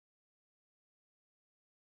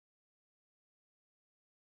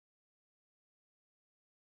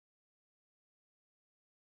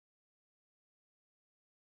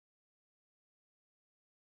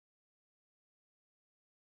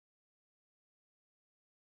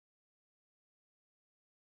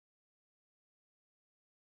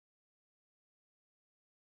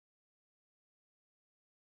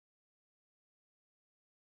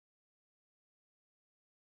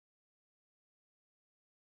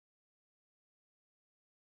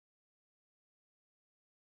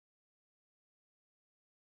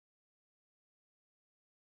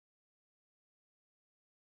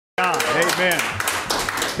Amen.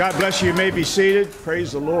 God bless you. You may be seated.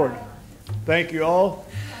 Praise the Lord. Thank you all.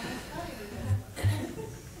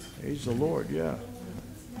 Praise the Lord, yeah.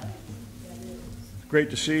 Great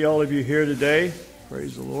to see all of you here today.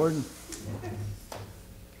 Praise the Lord.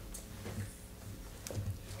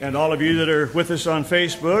 And all of you that are with us on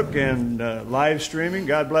Facebook and live streaming,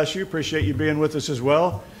 God bless you. Appreciate you being with us as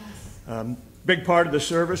well. Big part of the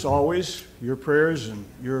service, always, your prayers and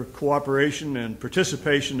your cooperation and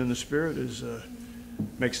participation in the Spirit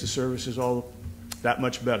makes the services all that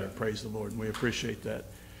much better. Praise the Lord, and we appreciate that.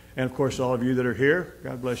 And, of course, all of you that are here,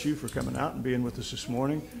 God bless you for coming out and being with us this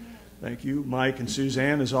morning. Thank you, Mike and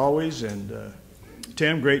Suzanne, as always. And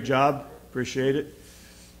Tim, great job. Appreciate it.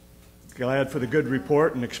 Glad for the good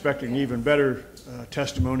report and expecting even better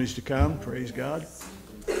testimonies to come. Praise God.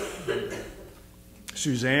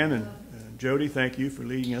 Suzanne and Jody, thank you for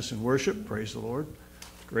leading us in worship. Praise the Lord.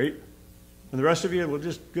 Great. And the rest of you, well,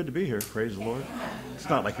 just good to be here. Praise the Lord. It's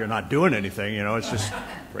not like you're not doing anything, you know. It's just,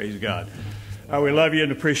 praise God. We love you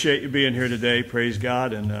and appreciate you being here today. Praise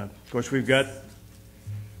God. And, of course, we've got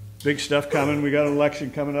big stuff coming. We got an election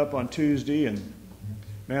coming up on Tuesday. And,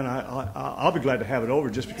 man, I'll be glad to have it over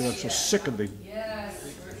just because I'm so sick of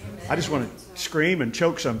I just want to scream and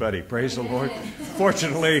choke somebody. Praise the Lord.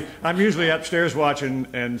 Fortunately, I'm usually upstairs watching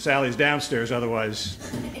and Sally's downstairs. Otherwise,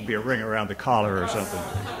 it'd be a ring around the collar or something.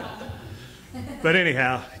 But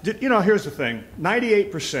anyhow, you know, here's the thing.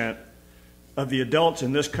 98% of the adults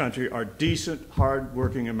in this country are decent,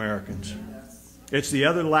 hard-working Americans. It's the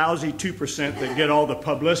other lousy 2% that get all the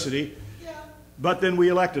publicity, but then we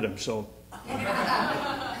elected them, so.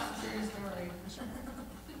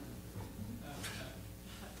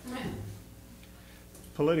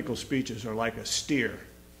 Political speeches are like a steer.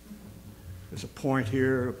 There's a point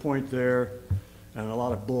here, a point there, and a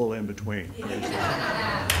lot of bull in between.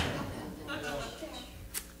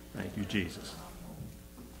 Thank you, Jesus.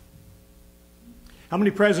 How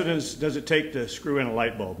many presidents does it take to screw in a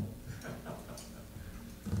light bulb?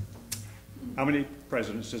 How many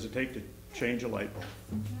presidents does it take to change a light bulb?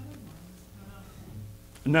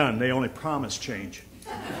 None. They only promise change.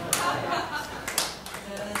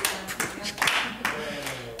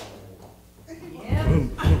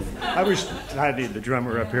 I wish I need the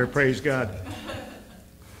drummer up here. Praise God.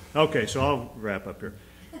 Okay, so I'll wrap up here.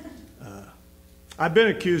 I've been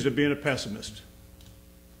accused of being a pessimist.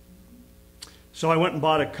 So I went and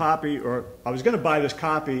bought a copy, or I was going to buy this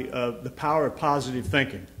copy of The Power of Positive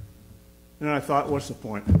Thinking. And I thought, what's the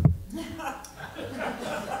point?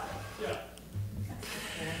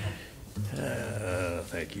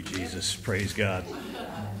 Thank you, Jesus. Praise God.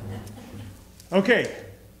 Okay.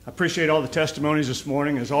 I appreciate all the testimonies this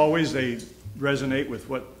morning. As always, they resonate with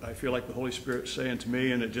what I feel like the Holy Spirit's saying to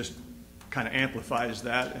me, and it just kind of amplifies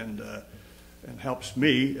that and helps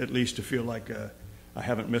me, at least, to feel like I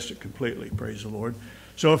haven't missed it completely. Praise the Lord.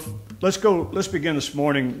 So let's begin this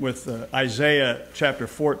morning with Isaiah chapter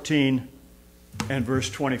 14 and verse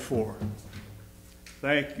 24.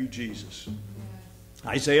 Thank you, Jesus.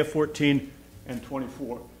 Isaiah 14 and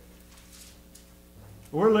 24.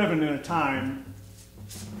 We're living in a time,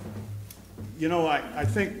 you know, I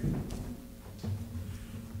think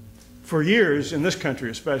for years, in this country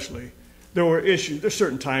especially, there were issues. There's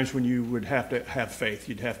certain times when you would have to have faith.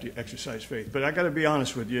 You'd have to exercise faith. But I got to be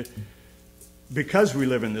honest with you, because we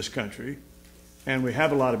live in this country and we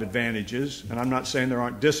have a lot of advantages, and I'm not saying there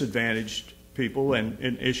aren't disadvantaged people and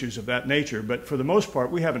issues of that nature, but for the most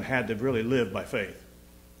part, we haven't had to really live by faith.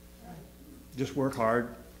 Just work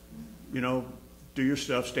hard, you know, do your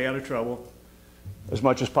stuff, stay out of trouble as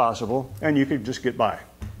much as possible, and you could just get by.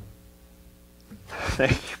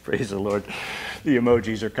 Thank you, praise the Lord. The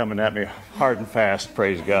emojis are coming at me hard and fast,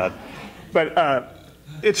 praise God. But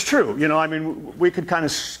it's true, you know, I mean, we could kind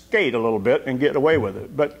of skate a little bit and get away with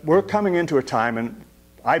it. But we're coming into a time, and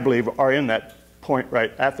I believe are in that point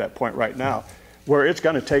at that point right now, where it's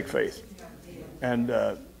going to take faith.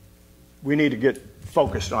 And we need to get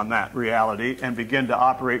focused on that reality and begin to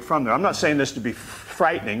operate from there. I'm not saying this to be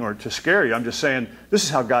frightening or to scare you. I'm just saying this is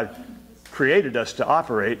how God created us to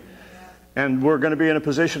operate, and we're going to be in a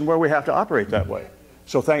position where we have to operate that way.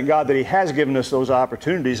 So thank God that He has given us those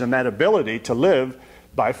opportunities and that ability to live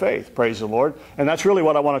by faith. Praise the Lord. And that's really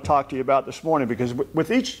what I want to talk to you about this morning, because with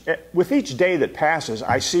each day that passes,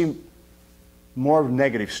 I see more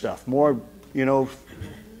negative stuff. More, you know,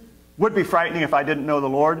 would be frightening if I didn't know the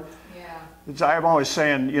Lord. I'm always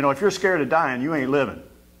saying, you know, if you're scared of dying, you ain't living.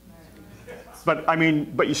 But I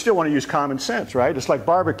mean, but you still want to use common sense, right? It's like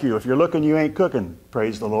barbecue. If you're looking, you ain't cooking.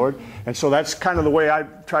 Praise the Lord. And so that's kind of the way I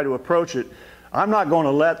try to approach it. I'm not going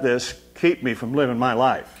to let this keep me from living my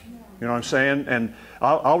life. You know what I'm saying? And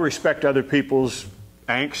I'll respect other people's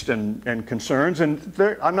angst and concerns, and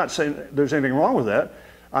I'm not saying there's anything wrong with that.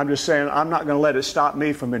 I'm just saying I'm not going to let it stop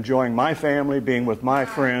me from enjoying my family, being with my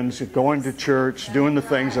friends, going to church, doing the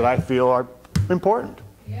things that I feel are important.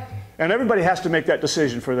 And everybody has to make that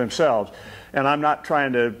decision for themselves. And I'm not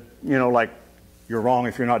trying to, like, you're wrong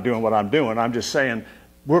if you're not doing what I'm doing. I'm just saying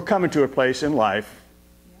we're coming to a place in life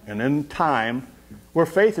and in time where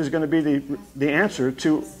faith is going to be the answer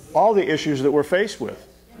to all the issues that we're faced with.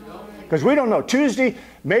 Because we don't know. Tuesday,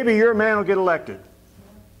 maybe your man will get elected.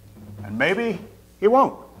 And maybe he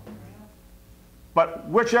won't. But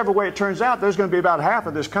whichever way it turns out, there's going to be about half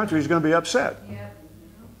of this country who's going to be upset.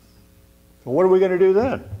 So what are we going to do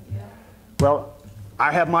then? Well,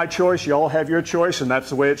 I have my choice, you all have your choice, and that's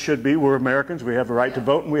the way it should be. We're Americans, we have a right to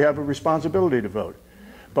vote, and we have a responsibility to vote.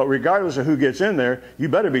 But regardless of who gets in there, you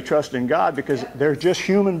better be trusting God, because they're just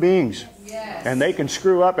human beings. And they can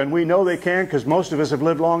screw up, and we know they can, because most of us have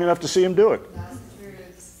lived long enough to see them do it.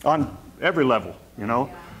 On every level,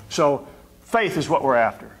 So faith is what we're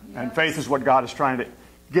after. And faith is what God is trying to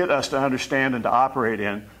get us to understand and to operate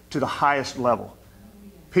in to the highest level.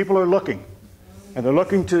 People are looking, and they're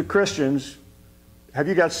looking to Christians. Have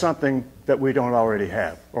you got something that we don't already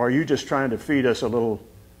have? Or are you just trying to feed us a little,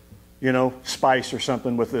 spice or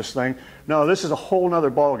something with this thing? No, this is a whole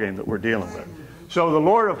other ballgame that we're dealing with. So the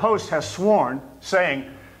Lord of hosts has sworn,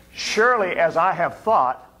 saying, surely as I have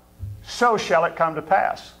thought, so shall it come to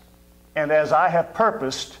pass. And as I have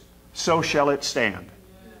purposed, so shall it stand.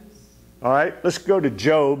 All right, let's go to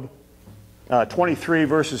Job 23,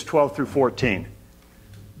 verses 12 through 14.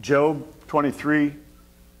 Job 23,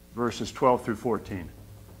 verses 12 through 14.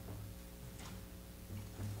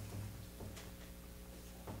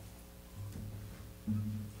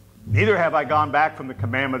 Neither have I gone back from the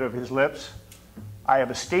commandment of his lips. I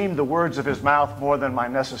have esteemed the words of his mouth more than my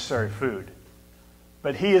necessary food.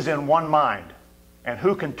 But he is in one mind, and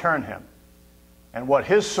who can turn him? And what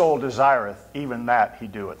his soul desireth, even that he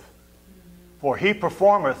doeth. For he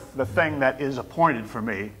performeth the thing that is appointed for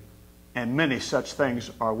me, and many such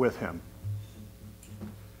things are with him.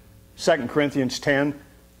 2 Corinthians 10,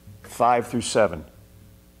 5 through 7.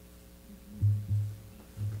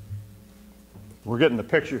 We're getting the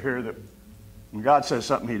picture here that when God says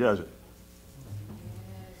something, he does it.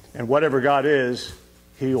 And whatever God is,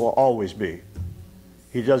 he will always be.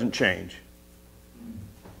 He doesn't change.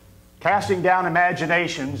 Casting down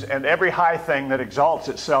imaginations and every high thing that exalts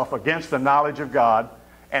itself against the knowledge of God,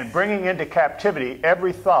 and bringing into captivity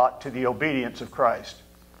every thought to the obedience of Christ,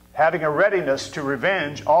 having a readiness to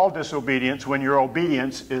revenge all disobedience when your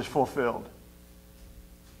obedience is fulfilled.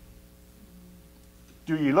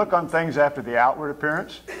 Do ye look on things after the outward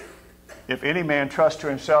appearance? If any man trust to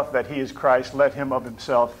himself that he is Christ, let him of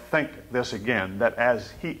himself think this again, that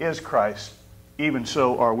as he is Christ, even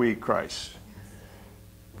so are we Christ.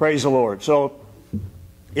 Praise the Lord. So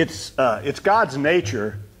it's God's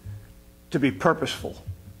nature to be purposeful.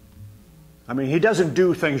 I mean, he doesn't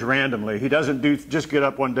do things randomly. He doesn't just get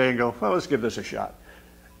up one day and go, well, let's give this a shot.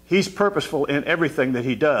 He's purposeful in everything that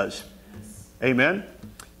he does. Amen?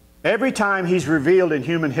 Every time he's revealed in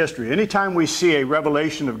human history, anytime we see a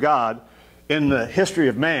revelation of God in the history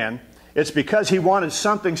of man, it's because he wanted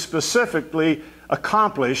something specifically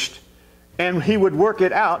accomplished, and he would work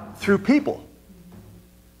it out through people.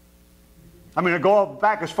 I mean, to go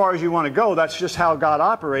back as far as you want to go, that's just how God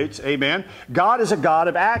operates, amen? God is a God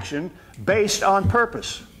of action based on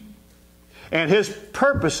purpose. And his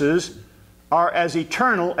purposes are as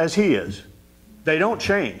eternal as he is. They don't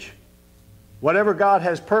change. Whatever God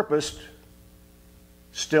has purposed,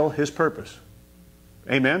 still his purpose.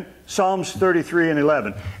 Amen? Psalms 33 and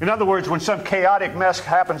 11. In other words, when some chaotic mess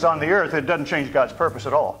happens on the earth, it doesn't change God's purpose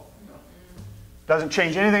at all. Doesn't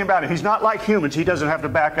change anything about him. He's not like humans. He doesn't have to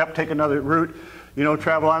back up, take another route,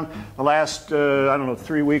 travel on. The last,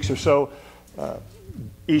 3 weeks or so,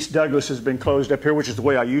 East Douglas has been closed up here, which is the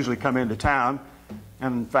way I usually come into town.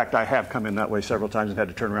 And in fact, I have come in that way several times and had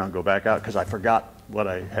to turn around and go back out because I forgot what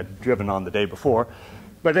I had driven on the day before.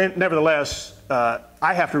 But then, nevertheless, I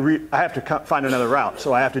have to find another route,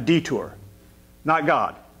 so I have to detour. Not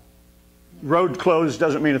God. Road closed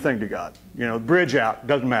doesn't mean a thing to God. Bridge out,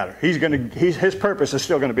 doesn't matter. His purpose is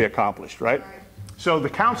still going to be accomplished, right? So the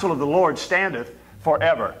counsel of the Lord standeth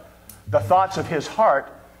forever, the thoughts of his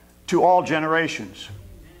heart to all generations.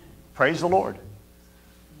 Praise the Lord.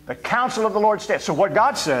 The counsel of the Lord stands. So what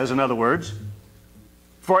God says, in other words,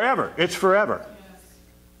 forever. It's forever.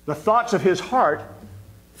 The thoughts of his heart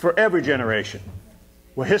for every generation.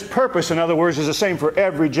 Well, his purpose, in other words, is the same for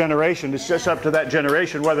every generation. It's just up to that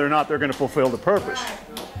generation whether or not they're going to fulfill the purpose.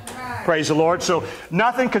 Praise the Lord. So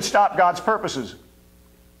nothing could stop God's purposes.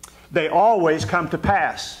 They always come to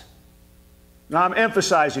pass. Now I'm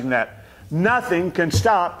emphasizing that. Nothing can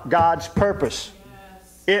stop God's purpose.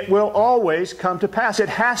 It will always come to pass. It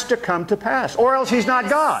has to come to pass, or else He's not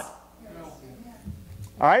God.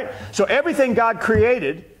 All right? So everything God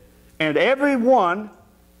created and everyone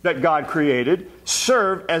that God created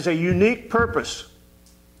serve as a unique purpose.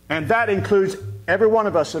 And that includes every one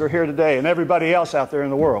of us that are here today and everybody else out there in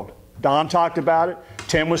the world. Don talked about it.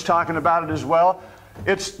 Tim was talking about it as well.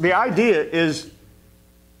 The idea is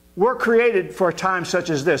we're created for a time such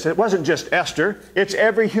as this. It wasn't just Esther. It's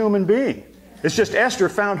every human being. It's just Esther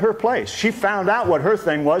found her place. She found out what her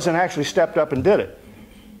thing was and actually stepped up and did it.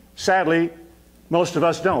 Sadly, most of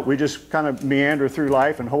us don't. We just kind of meander through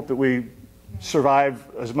life and hope that we survive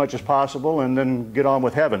as much as possible and then get on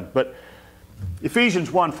with heaven. But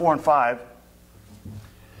Ephesians 1, 4, and 5,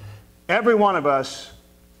 every one of us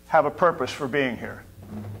have a purpose for being here.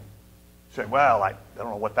 You say, well, I don't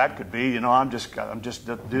know what that could be. You know, I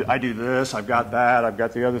do this, I've got that, I've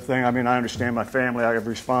got the other thing. I mean, I understand my family, I have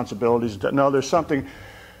responsibilities. No, there's something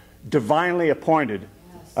divinely appointed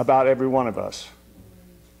about every one of us.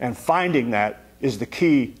 And finding that is the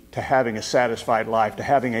key to having a satisfied life, to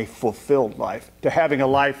having a fulfilled life, to having a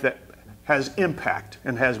life that has impact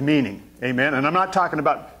and has meaning. Amen? And I'm not talking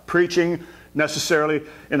about preaching necessarily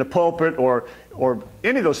in a pulpit or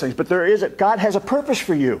any of those things, but God has a purpose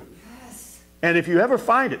for you. Yes. And if you ever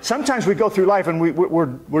find it, sometimes we go through life and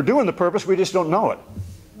we're doing the purpose, we just don't know it.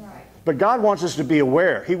 Right. But God wants us to be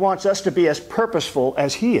aware. He wants us to be as purposeful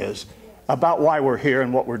as He is about why we're here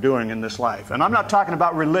and what we're doing in this life. And I'm not talking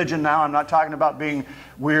about religion now. I'm not talking about being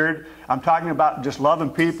weird. I'm talking about just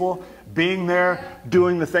loving people, being there,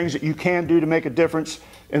 doing the things that you can do to make a difference.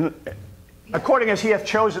 And according as He hath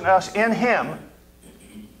chosen us in Him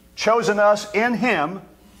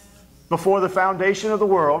before the foundation of the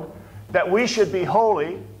world, that we should be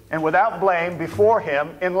holy and without blame before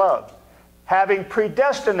Him in love, having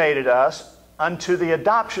predestinated us unto the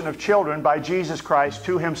adoption of children by Jesus Christ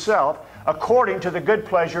to Himself, according to the good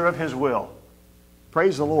pleasure of His will.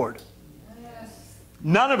 Praise the Lord. Yes.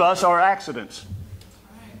 None of us are accidents.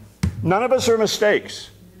 None of us are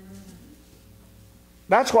mistakes.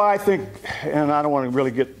 That's why I think, and I don't want to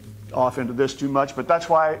really get off into this too much, but that's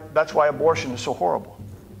why abortion is so horrible.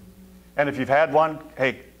 And if you've had one,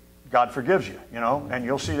 hey, God forgives you, you know, and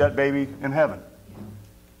you'll see that baby in heaven.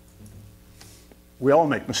 We all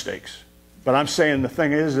make mistakes. But I'm saying the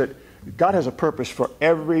thing is that God has a purpose for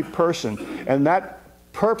every person, and that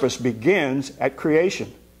purpose begins at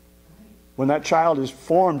creation. When that child is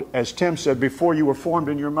formed, as Tim said, before you were formed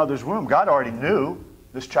in your mother's womb, God already knew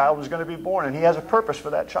this child was going to be born, and He has a purpose for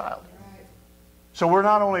that child. So we're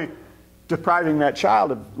not only depriving that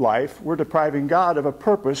child of life, we're depriving God of a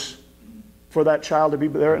purpose for that child to be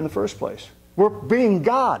there in the first place. We're being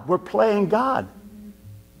God. We're playing God.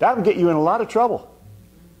 That would get you in a lot of trouble.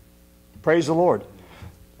 Praise the Lord.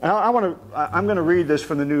 I'm going to read this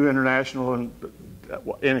from the New International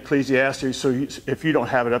in Ecclesiastes. So if you don't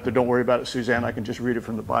have it up there, don't worry about it, Suzanne. I can just read it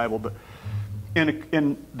from the Bible. But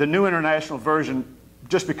in the New International Version,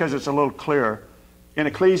 just because it's a little clearer, in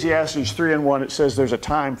Ecclesiastes 3:1, it says there's a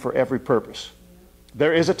time for every purpose.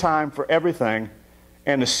 There is a time for everything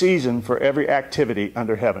and a season for every activity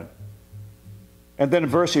under heaven. And then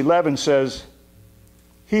verse 11 says,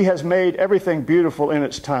 He has made everything beautiful in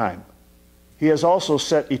its time. He has also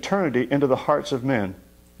set eternity into the hearts of men,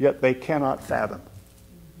 yet they cannot fathom.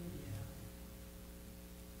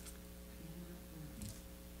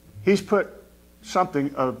 He's put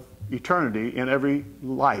something of eternity in every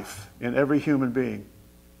life, in every human being.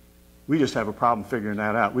 We just have a problem figuring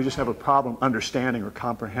that out. We just have a problem understanding or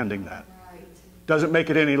comprehending that. Doesn't make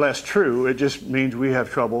it any less true. It just means we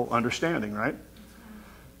have trouble understanding, right?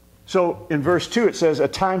 So in verse 2 it says, a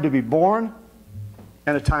time to be born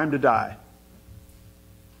and a time to die.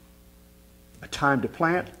 A time to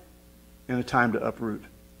plant and a time to uproot.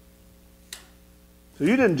 So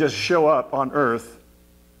you didn't just show up on earth.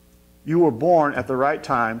 You were born at the right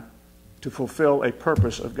time to fulfill a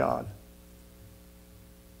purpose of God.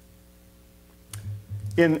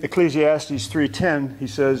 In Ecclesiastes 3:10, he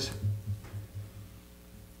says,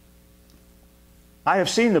 I have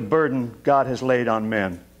seen the burden God has laid on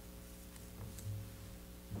men.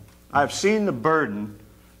 I have seen the burden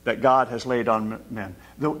that God has laid on men.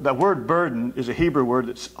 The word burden is a Hebrew word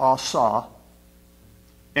that's asah,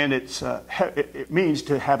 and it means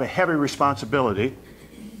to have a heavy responsibility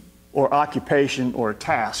or occupation or a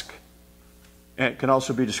task. And it can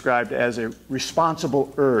also be described as a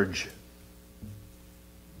responsible urge,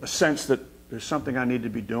 a sense that there's something I need to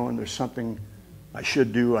be doing, there's something I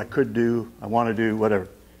should do, I could do, I want to do, whatever.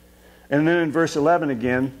 And then in verse 11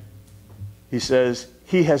 again, He says,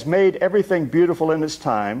 He has made everything beautiful in its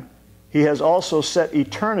time. He has also set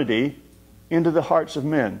eternity into the hearts of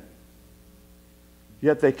men.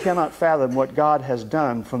 Yet they cannot fathom what God has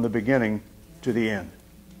done from the beginning to the end.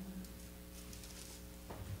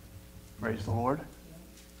 Praise the Lord.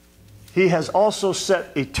 He has also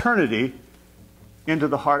set eternity into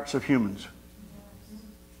the hearts of humans.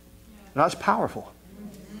 That's powerful.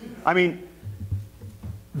 I mean,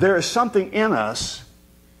 there is something in us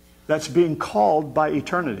that's being called by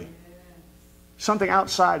eternity. Something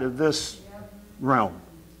outside of this realm.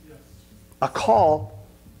 A call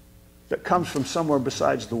that comes from somewhere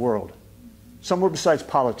besides the world. Somewhere besides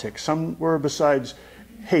politics. Somewhere besides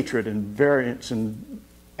hatred and variance and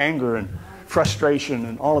anger and frustration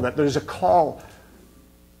and all of that. There's a call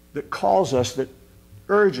that calls us, that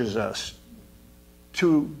urges us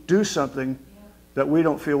to do something that we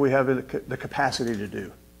don't feel we have the capacity to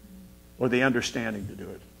do or the understanding to do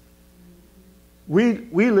it.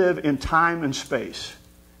 We live in time and space.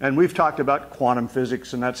 And we've talked about quantum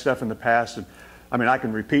physics and that stuff in the past. And I mean, I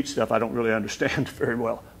can repeat stuff I don't really understand very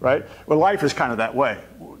well, right? Well, life is kind of that way.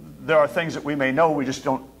 There are things that we may know, we just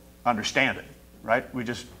don't understand it, right? We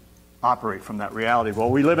just operate from that reality. Well,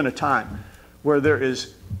 we live in a time where there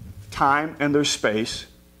is time and there's space.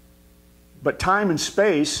 But time and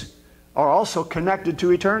space are also connected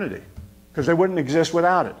to eternity because they wouldn't exist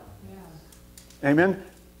without it. Yeah. Amen?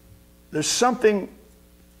 There's something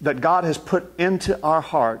that God has put into our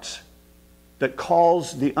hearts that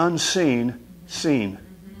calls the unseen seen.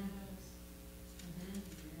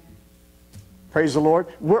 Praise the Lord.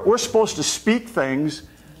 We're supposed to speak things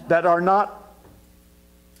that are not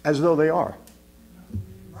as though they are.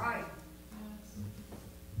 Right.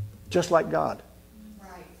 Just like God.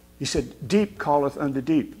 Right. He said, deep calleth unto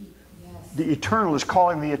deep. Yes. The eternal is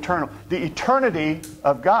calling the eternal. The eternity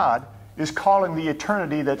of God is calling the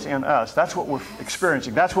eternity that's in us. That's what we're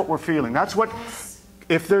experiencing. That's what we're feeling. That's what,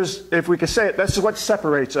 if we could say it, that's what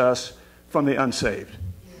separates us from the unsaved.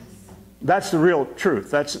 That's the real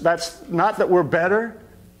truth. That's not that we're better.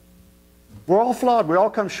 We're all flawed. We all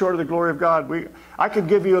come short of the glory of God. I could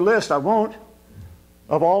give you a list, I won't,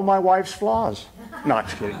 of all my wife's flaws. No, I'm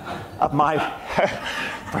just kidding. Of my,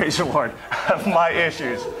 praise the Lord, of my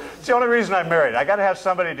issues. It's the only reason I'm married. I got to have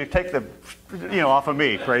somebody to take the, off of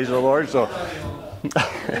me. Praise the Lord. So,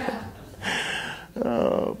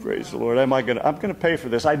 oh, praise the Lord. I'm going to pay for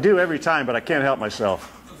this. I do every time, but I can't help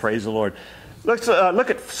myself. Praise the Lord. Let's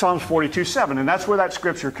look at Psalms 42:7, and that's where that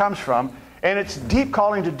scripture comes from. And it's deep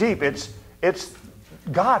calling to deep. It's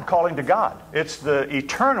God calling to God. It's the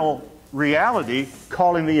eternal reality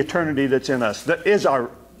calling the eternity that's in us. That is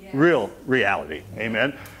our real reality.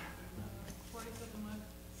 Amen.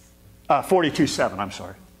 42:7, I'm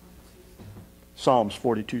sorry. Psalms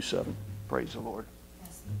 42:7. Praise the Lord.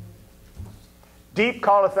 Deep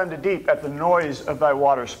calleth unto deep at the noise of thy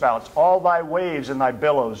water spouts. All thy waves and thy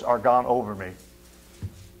billows are gone over me.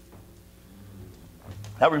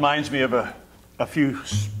 That reminds me of a few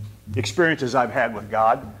experiences I've had with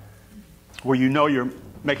God where you're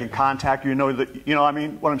making contact,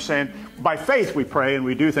 what I'm saying? By faith we pray and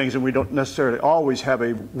we do things and we don't necessarily always have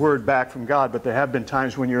a word back from God, but there have been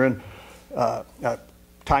times when you're in a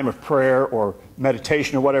time of prayer or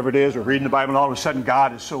meditation or whatever it is, or reading the Bible, and all of a sudden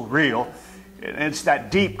God is so real. It's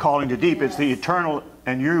that deep calling to deep. It's the eternal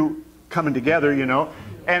and you coming together,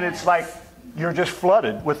 and it's like you're just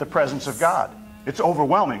flooded with the presence of God. It's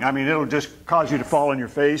overwhelming. I mean, it'll just cause you to fall on your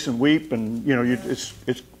face and weep, and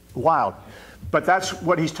it's wild. But that's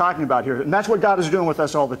what he's talking about here, and that's what God is doing with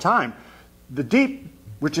us all the time. The deep,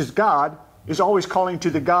 which is God, is always calling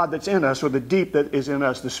to the God that's in us, or the deep that is in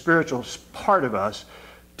us, the spiritual part of us,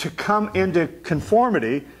 to come into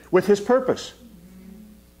conformity with his purpose.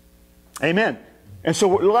 Amen. And so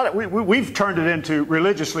we've turned it into,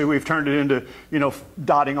 religiously, we've turned it into,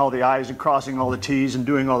 dotting all the I's and crossing all the T's and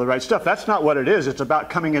doing all the right stuff. That's not what it is. It's about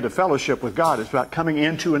coming into fellowship with God. It's about coming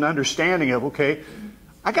into an understanding of, okay,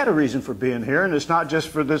 I got a reason for being here, and it's not just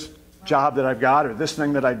for this job that I've got or this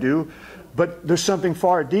thing that I do, but there's something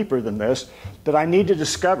far deeper than this that I need to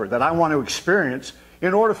discover, that I want to experience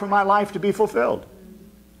in order for my life to be fulfilled.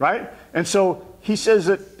 Right? And so he says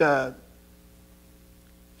that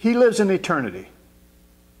he lives in eternity.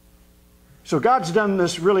 So God's done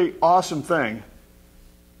this really awesome thing.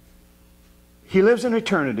 He lives in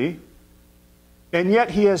eternity, and yet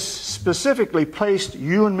he has specifically placed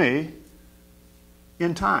you and me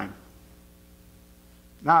in time.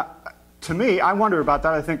 Now, to me, I wonder about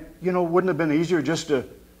that. I think, wouldn't it have been easier just to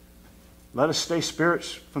let us stay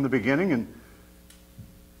spirits from the beginning?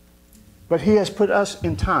 But he has put us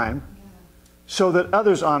in time so that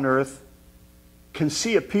others on earth can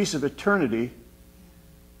see a piece of eternity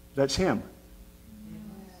that's Him.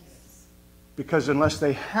 Because unless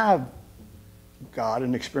they have God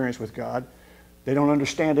and experience with God, they don't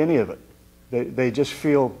understand any of it. They just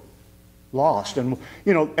feel lost, and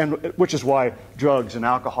and which is why drugs and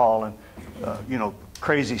alcohol and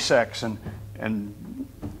crazy sex and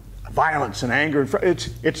violence and anger.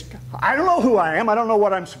 It's I don't know who I am. I don't know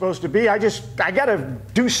what I'm supposed to be. I got to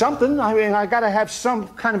do something. I mean, I got to have some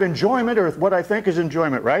kind of enjoyment, or what I think is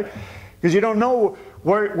enjoyment, right? Because you don't know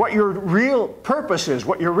what your real purpose is,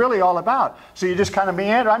 what you're really all about. So you just kind of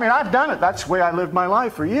meander. I mean, I've done it. That's the way I lived my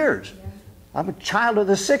life for years. I'm a child of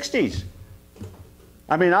the 60s.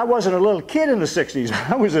 I mean, I wasn't a little kid in the 60s.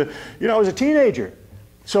 I was a teenager.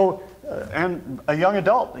 So, and a young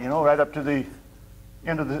adult, right up to the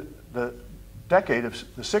end of the decade of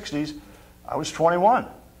the 60s. I was 21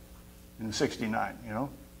 in 69,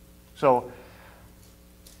 So,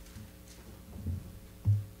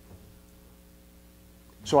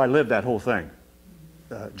 I lived that whole thing.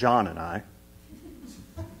 John and I.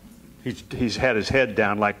 He's had his head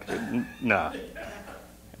down like, no.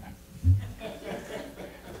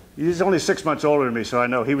 He's only 6 months older than me, so I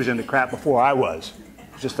know he was into crap before I was.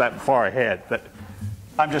 Just that far ahead. But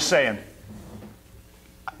I'm just saying,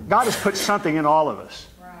 God has put something in all of us.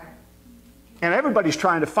 Right. And everybody's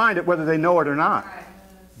trying to find it whether they know it or not. Right.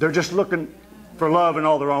 They're just looking for love in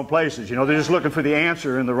all the wrong places. They're just looking for the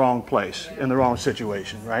answer in the wrong place, in the wrong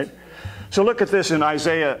situation, right? So look at this in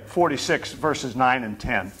Isaiah 46, verses 9 and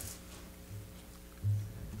 10.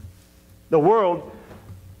 The world,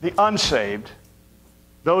 the unsaved,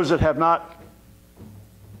 those that have not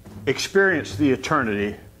experienced the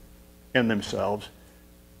eternity in themselves,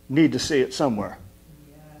 need to see it somewhere.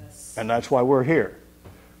 Yes. And that's why we're here.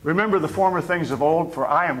 Remember the former things of old, for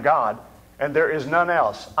I am God, and there is none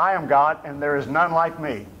else. I am God, and there is none like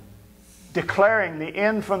me. Declaring the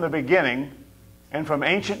end from the beginning, and from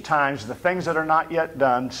ancient times the things that are not yet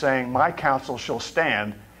done, saying, my counsel shall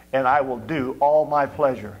stand, and I will do all my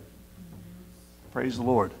pleasure. Praise the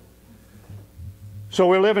Lord. So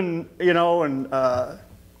we're living, and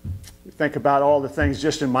think about all the things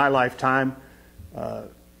just in my lifetime.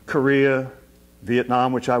 Korea,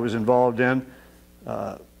 Vietnam, which I was involved in.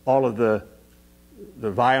 All of the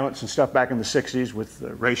violence and stuff back in the 60s with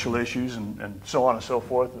racial issues and so on and so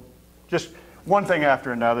forth. Just one thing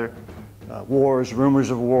after another. Wars, rumors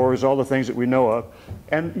of wars, all the things that we know of.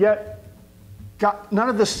 And yet, none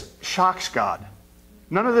of this shocks God.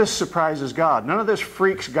 None of this surprises God. None of this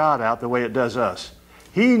freaks God out the way it does us.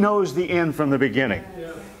 He knows the end from the beginning.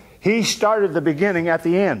 Yes. He started the beginning at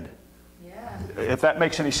the end. Yeah. If that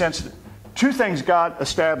makes any sense. Two things God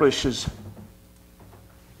establishes: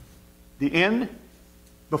 the end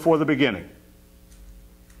before the beginning.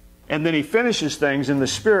 And then He finishes things in the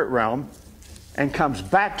spirit realm and comes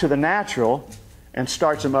back to the natural and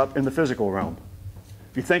starts them up in the physical realm.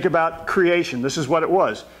 If you think about creation, this is what it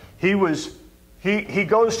was. He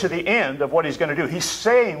goes to the end of what He's going to do. He's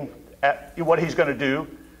saying what He's going to do,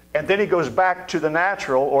 and then He goes back to the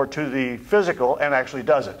natural or to the physical and actually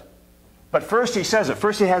does it. But first He says it.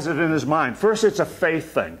 First He has it in His mind. First it's a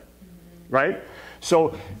faith thing, right?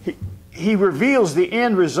 So He reveals the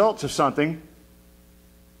end results of something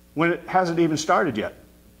when it hasn't even started yet,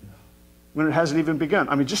 when it hasn't even begun.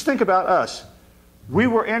 I mean, just think about us. We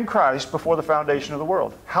were in Christ before the foundation of the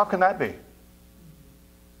world. How can that be?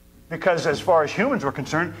 Because as far as humans were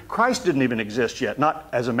concerned, Christ didn't even exist yet. Not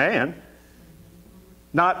as a man.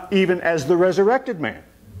 Not even as the resurrected man.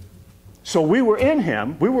 So we were in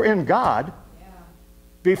Him. We were in God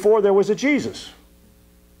before there was a Jesus.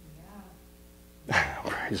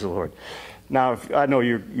 Praise the Lord. Now, I know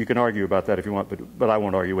you can argue about that if you want, but I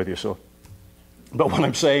won't argue with you. So, but what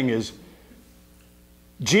I'm saying is,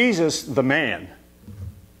 Jesus, the man,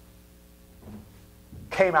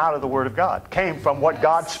 came out of the Word of God, came from what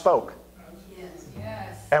God spoke. Yes.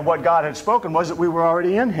 Yes. And what God had spoken was that we were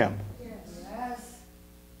already in Him. Yes.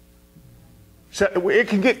 So it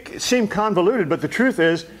can seem convoluted, but the truth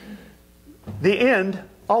is, the end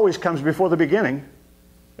always comes before the beginning,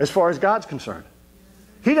 as far as God's concerned.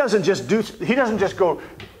 He doesn't just go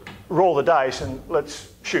roll the dice and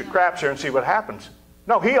let's shoot craps here and see what happens.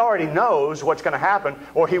 No, He already knows what's going to happen,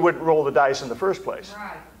 or He wouldn't roll the dice in the first place.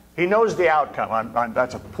 Right. He knows the outcome.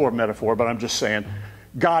 That's a poor metaphor, but I'm just saying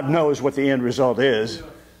God knows what the end result is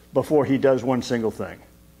before He does one single thing.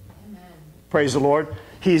 Amen. Praise the Lord.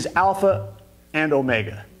 He's Alpha and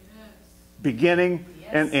Omega, beginning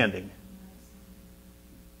and ending.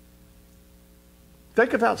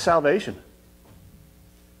 Think about salvation.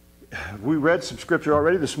 We read some scripture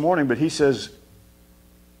already this morning, but He says,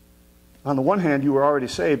 on the one hand, you were already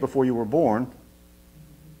saved before you were born.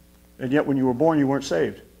 And yet when you were born, you weren't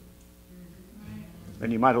saved.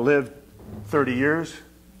 And you might have lived 30 years,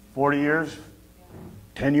 40 years,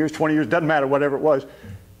 10 years, 20 years, doesn't matter, whatever it was,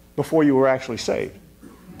 before you were actually saved.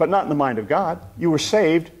 But not in the mind of God. You were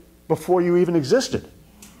saved before you even existed.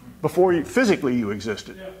 Before you, physically you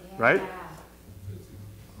existed. Right?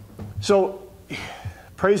 So,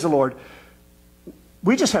 praise the Lord.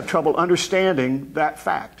 We just have trouble understanding that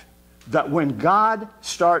fact. That when God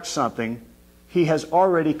starts something, He has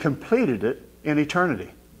already completed it in eternity.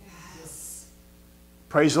 Yes.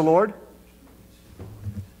 Praise the Lord.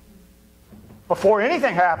 Before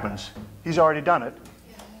anything happens, He's already done it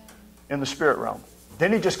in the spirit realm.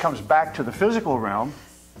 Then He just comes back to the physical realm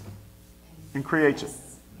and creates it.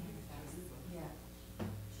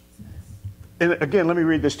 And again, let me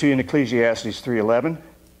read this to you in Ecclesiastes 3:11.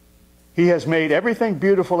 He has made everything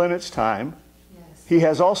beautiful in its time. He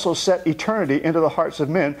has also set eternity into the hearts of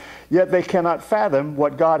men, yet they cannot fathom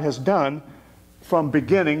what God has done from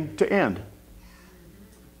beginning to end.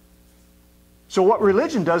 So what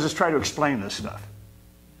religion does is try to explain this stuff.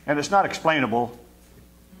 And it's not explainable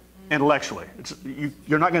intellectually.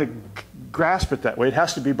 You're not going to grasp it that way. It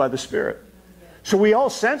has to be by the Spirit. So we all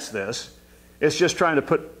sense this. It's just trying to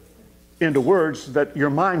put into words that your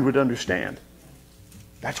mind would understand.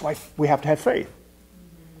 That's why we have to have faith.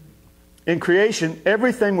 In creation,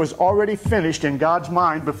 everything was already finished in God's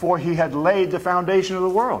mind before He had laid the foundation of the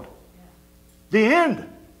world. The end.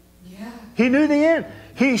 He knew the end.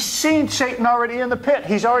 He's seen Satan already in the pit.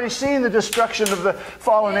 He's already seen the destruction of the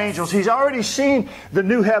fallen angels. He's already seen the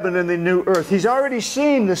new heaven and the new earth. He's already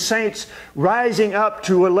seen the saints rising up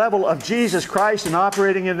to a level of Jesus Christ and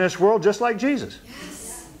operating in this world just like Jesus.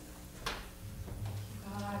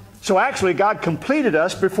 So actually, God completed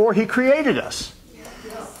us before He created us.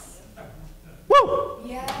 Woo!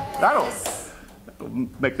 That'll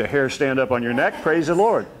make the hair stand up on your neck. Praise the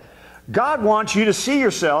Lord. God wants you to see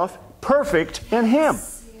yourself perfect in Him.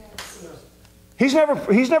 He's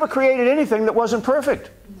never created anything that wasn't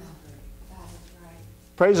perfect.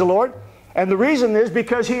 Praise the Lord. And the reason is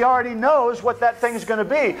because He already knows what that thing's going to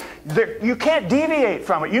be. You can't deviate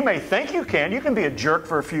from it. You may think you can. You can be a jerk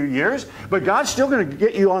for a few years, but God's still going to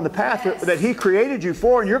get you on the path that He created you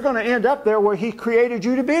for, and you're going to end up there where He created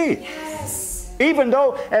you to be. Yes. Even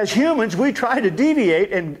though, as humans, we try to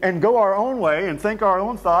deviate and go our own way and think our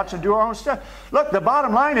own thoughts and do our own stuff. Look, the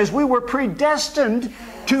bottom line is we were predestined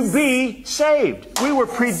to be saved. We were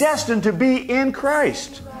predestined to be in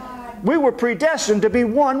Christ. We were predestined to be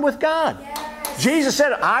one with God. Yes. Jesus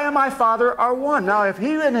said, I and my Father are one. Now, if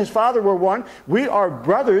He and His Father were one, we are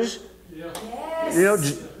brothers. Yes. You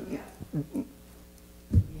know,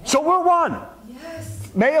 so we're one.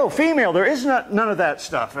 Yes. Male, female, there is none of that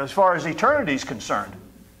stuff as far as eternity is concerned.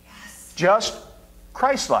 Yes. Just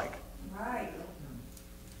Christ-like. Right.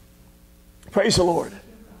 Praise the Lord.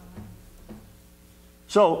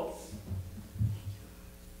 So,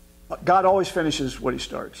 God always finishes what He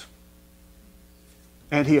starts.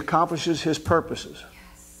 And He accomplishes His purposes.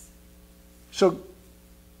 Yes. So,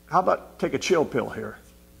 how about take a chill pill here?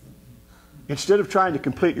 Instead of trying to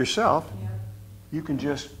complete yourself, you can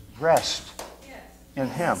just rest in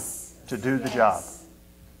Him to do the job.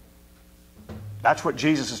 That's what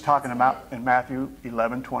Jesus is talking about in Matthew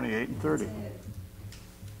 11, 28 and 30.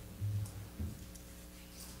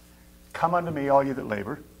 Come unto me, all you that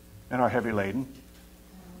labor and are heavy laden.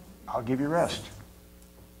 I'll give you rest.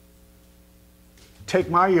 Take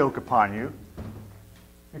my yoke upon you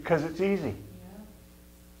because it's easy.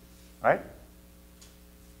 Right?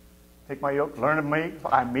 Take my yoke, learn of me.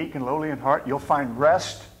 I'm meek and lowly in heart. You'll find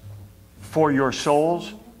rest for your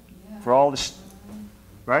souls, for all this,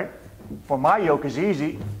 right? For my yoke is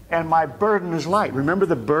easy and my burden is light. Remember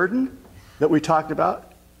the burden that we talked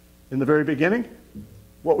about in the very beginning?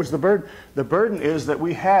 What was the burden? The burden is that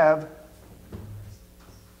we have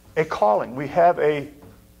a calling. We have a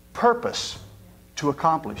purpose to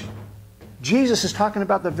accomplish. Jesus is talking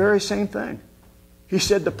about the very same thing. He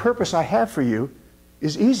said, the purpose I have for you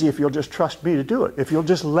is easy if you'll just trust me to do it. If you'll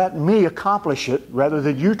just let me accomplish it rather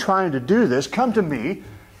than you trying to do this. Come to me,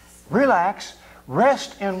 relax,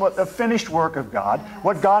 rest in what the finished work of God,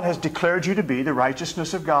 what God has declared you to be, the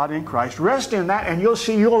righteousness of God in Christ. Rest in that and you'll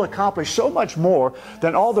see you'll accomplish so much more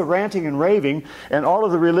than all the ranting and raving and all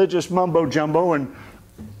of the religious mumbo jumbo and,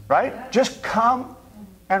 right? Just come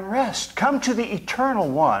and rest. Come to the eternal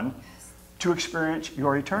one to experience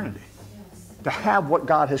your eternity. To have what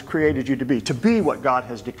God has created you to be what God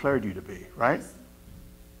has declared you to be, right?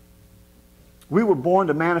 We were born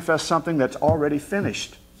to manifest something that's already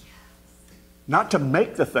finished. Not to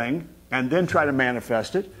make the thing and then try to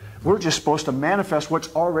manifest it. We're just supposed to manifest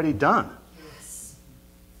what's already done.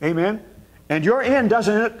 Amen? And your end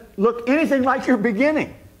doesn't look anything like your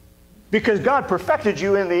beginning. Because God perfected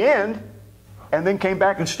you in the end and then came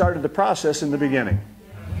back and started the process in the beginning.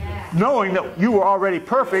 Knowing that you were already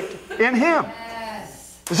perfect in Him.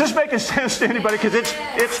 Is this making sense to anybody? Because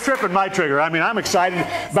it's tripping my trigger. I mean, I'm excited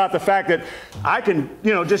about the fact that I can,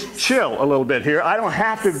 just chill a little bit here. I don't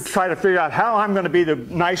have to try to figure out how I'm going to be the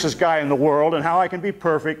nicest guy in the world and how I can be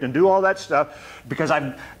perfect and do all that stuff because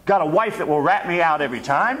I've got a wife that will rat me out every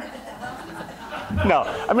time. No,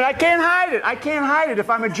 I mean, I can't hide it. I can't hide it. If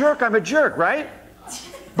I'm a jerk, I'm a jerk, right?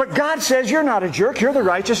 But God says you're not a jerk. You're the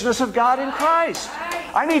righteousness of God in Christ.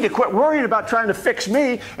 I need to quit worrying about trying to fix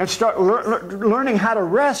me and start learning how to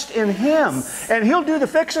rest in Him. And He'll do the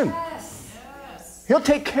fixing. He'll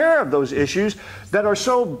take care of those issues that are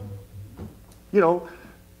so,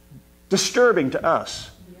 disturbing to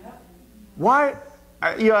us. Why?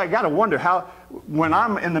 I got to wonder how, when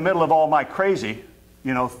I'm in the middle of all my crazy,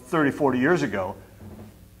 30, 40 years ago,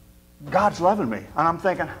 God's loving me. And I'm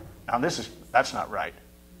thinking, now that's not right.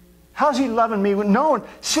 How's He loving me? Knowing,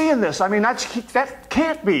 seeing this. I mean, that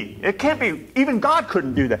can't be. It can't be. Even God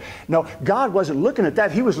couldn't do that. No, God wasn't looking at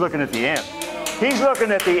that. He was looking at the end. He's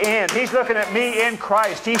looking at the end. He's looking at me in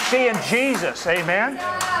Christ. He's seeing Jesus. Amen?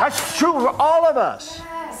 That's true for all of us.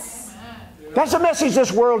 That's the message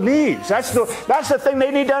this world needs. That's the thing they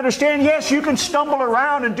need to understand. Yes, you can stumble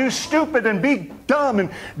around and do stupid and be dumb and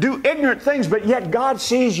do ignorant things, but yet God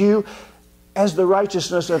sees you as the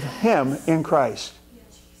righteousness of Him in Christ.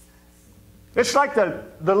 It's like the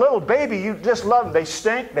little baby you just love them. They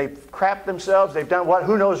stink, they crap themselves, they've done what,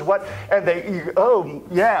 who knows what, and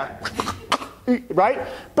right?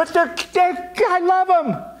 But I love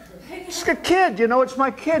them. It's a kid, it's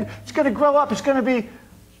my kid. It's going to grow up, it's going to be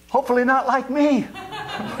hopefully not like me.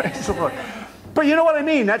 Praise the Lord. But you know what I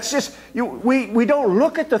mean? That's just, we don't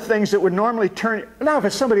look at the things that would normally turn. Now, if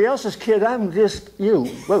it's somebody else's kid, I'm just you.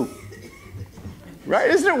 Whoa. Right?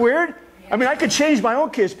 Isn't it weird? I mean, I could change my own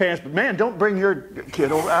kid's pants, but man, don't bring your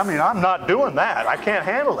kid over. I mean, I'm not doing that. I can't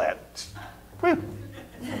handle that.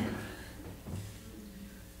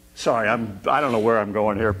 Sorry, I don't know where I'm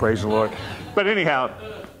going here, praise the Lord. But anyhow,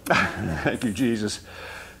 thank you, Jesus.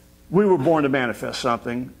 We were born to manifest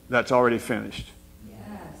something that's already finished.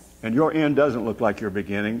 Yes. And your end doesn't look like your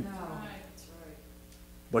beginning. No. That's right.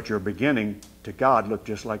 But your beginning to God looked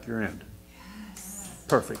just like your end. Yes.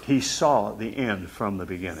 Perfect. He saw the end from the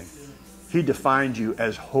beginning. He defined you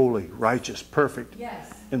as holy, righteous, perfect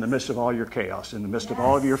in the midst of all your chaos, in the midst of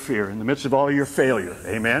all of your fear, in the midst of all of your failure.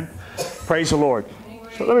 Amen? Praise the Lord.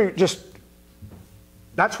 So let me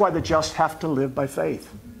that's why the just have to live by faith.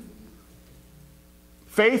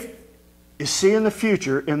 Faith is seeing the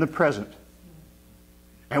future in the present.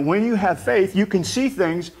 And when you have faith, you can see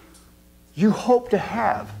things you hope to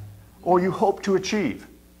have or you hope to achieve.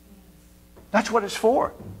 That's what it's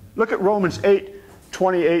for. Look at Romans 8,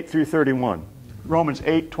 28 through 31. Romans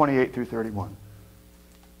 8, 28 through 31.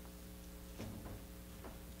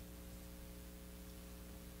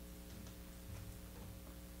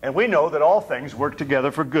 And we know that all things work together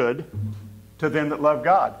for good to them that love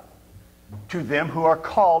God, to them who are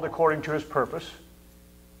called according to His purpose.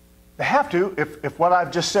 They have to, if what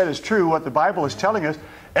I've just said is true, what the Bible is telling us,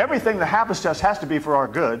 everything that happens to us has to be for our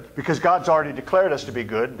good, because God's already declared us to be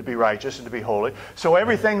good, to be righteous, and to be holy. So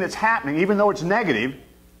everything that's happening, even though it's negative,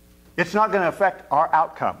 it's not going to affect our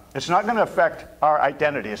outcome. It's not going to affect our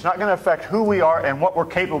identity. It's not going to affect who we are and what we're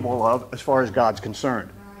capable of as far as God's concerned.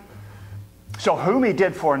 So whom He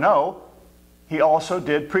did foreknow, He also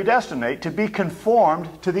did predestinate to be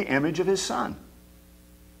conformed to the image of His Son,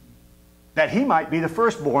 that He might be the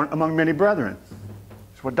firstborn among many brethren.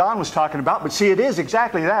 That's what Don was talking about. But see, it is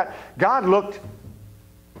exactly that. God looked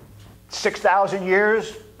 6,000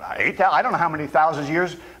 years, 8,000, I don't know how many thousands of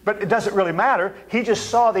years, but it doesn't really matter. He just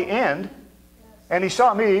saw the end, and He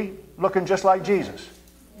saw me looking just like Jesus.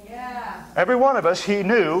 Yeah. Every one of us He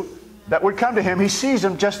knew that would come to Him. He sees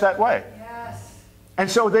Him just that way. And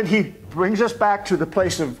so then He brings us back to the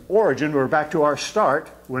place of origin, or back to our start,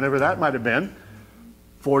 whenever that might have been,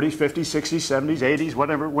 40s, 50s, 60s, 70s, 80s,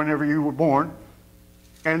 whenever you were born.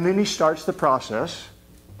 And then He starts the process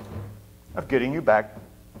of getting you back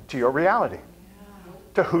to your reality,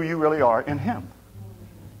 to who you really are in Him.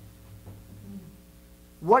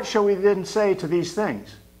 What shall we then say to these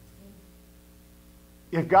things?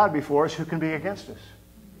 If God be for us, who can be against us?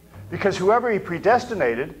 Because whoever He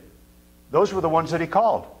predestinated, those were the ones that He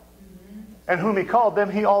called. And whom He called,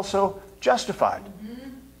 them He also justified.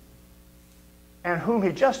 And whom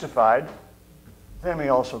He justified, them He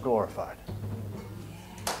also glorified.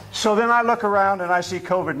 So then I look around and I see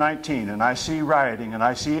COVID-19, and I see rioting, and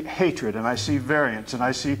I see hatred, and I see variance, and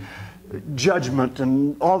I see judgment,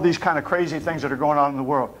 and all these kind of crazy things that are going on in the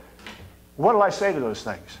world. What do I say to those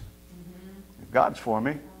things? If God's for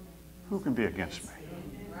me, who can be against me?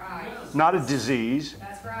 Not a disease,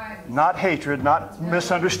 not hatred, not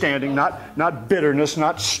misunderstanding, not bitterness,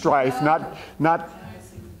 not strife, not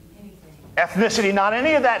ethnicity, not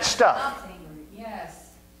any of that stuff.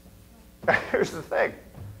 Yes. Here's the thing.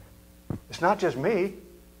 It's not just me,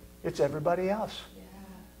 it's everybody else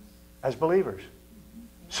as believers.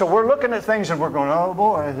 So we're looking at things and we're going, oh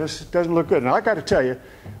boy, this doesn't look good. And I got to tell you,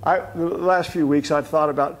 the last few weeks I've thought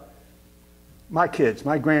about my kids,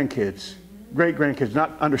 my grandkids, great-grandkids,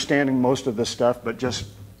 not understanding most of this stuff, but just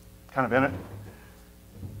kind of in it.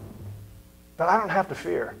 But I don't have to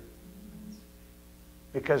fear,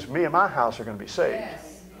 because me and my house are going to be saved.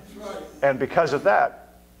 Yes. And because of that,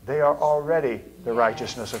 they are already the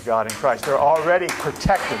righteousness of God in Christ. They're already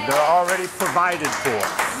protected. They're already provided for.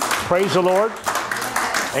 Praise the Lord.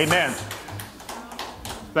 Amen.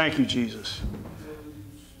 Thank you, Jesus.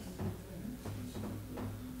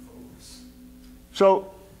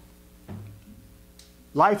 So,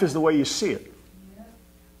 life is the way you see it.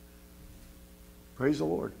 Praise the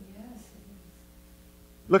Lord.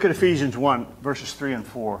 Look at Ephesians 1, verses 3 and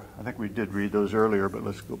 4. I think we did read those earlier, but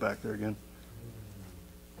let's go back there again.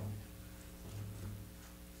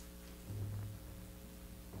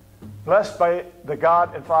 Blessed by the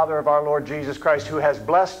God and Father of our Lord Jesus Christ, who has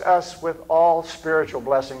blessed us with all spiritual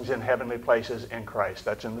blessings in heavenly places in Christ.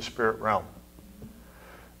 That's in the spirit realm.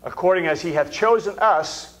 According as he hath chosen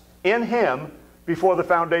us in him before the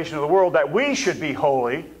foundation of the world, that we should be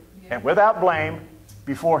holy and without blame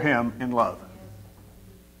before him in love.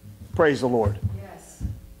 Praise the Lord. Yes.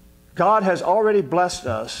 God has already blessed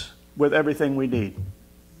us with everything we need.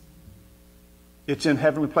 It's in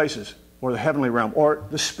heavenly places, or the heavenly realm, or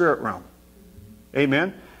the spirit realm.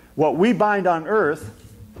 Amen? What we bind on earth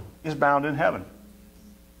is bound in heaven.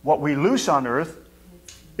 What we loose on earth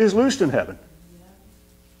is loosed in heaven.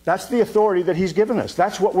 That's the authority that he's given us.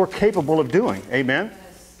 That's what we're capable of doing. Amen?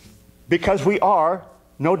 Because we are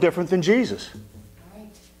no different than Jesus.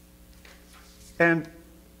 And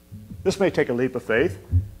this may take a leap of faith,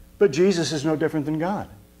 but Jesus is no different than God.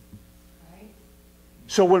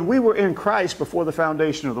 So when we were in Christ before the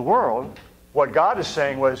foundation of the world, what God is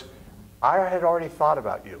saying was, I had already thought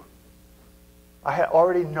about you. I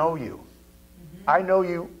already know you. I know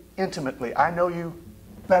you intimately. I know you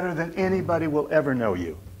better than anybody will ever know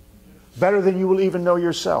you. Better than you will even know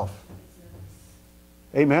yourself.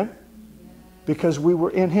 Amen? Because we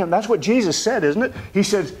were in him. That's what Jesus said, isn't it? He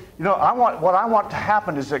says, you know, what I want to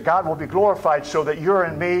happen is that God will be glorified so that you're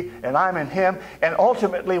in me and I'm in him. And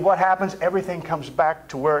ultimately what happens, everything comes back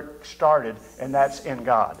to where it started, and that's in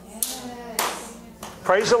God. Yes.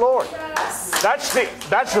 Praise the Lord. That's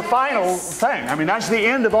the final thing. I mean, that's the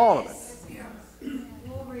end of all of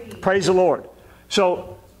it. Praise the Lord.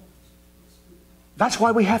 So, that's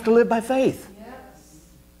why we have to live by faith.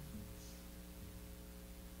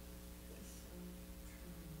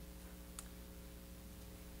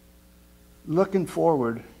 Looking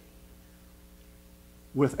forward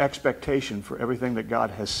with expectation for everything that God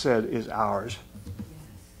has said is ours,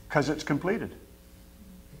 because it's completed.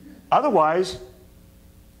 Otherwise,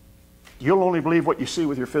 you'll only believe what you see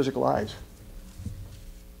with your physical eyes.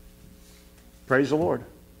 Praise the Lord.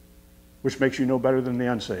 Which makes you no better than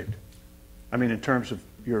the unsaved. I mean, in terms of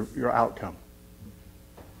your outcome.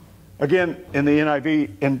 Again, in the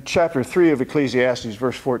NIV, in chapter 3 of Ecclesiastes,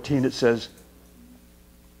 verse 14, it says,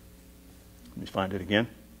 let me find it again.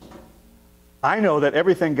 I know that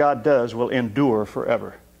everything God does will endure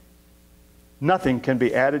forever. Nothing can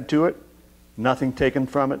be added to it, nothing taken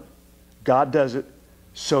from it. God does it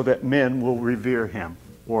so that men will revere him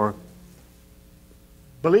or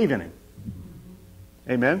believe in him.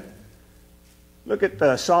 Amen? Look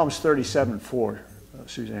at Psalms 37:4,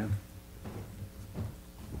 Suzanne.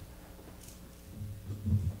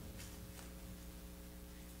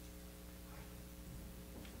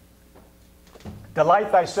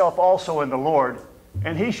 Delight thyself also in the Lord,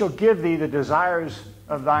 and he shall give thee the desires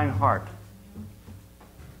of thine heart.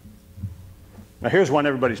 Now here's one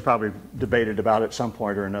everybody's probably debated about at some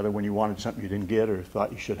point or another, when you wanted something you didn't get or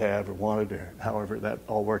thought you should have or wanted, or however that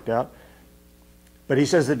all worked out. But he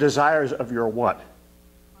says the desires of your what?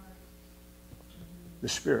 The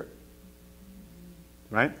Spirit.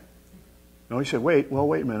 Right? No, he said, wait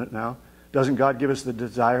a minute now. Doesn't God give us the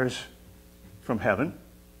desires from heaven?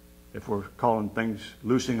 If we're calling things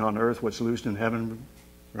loosing on earth what's loosed in heaven,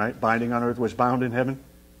 right? Binding on earth what's bound in heaven.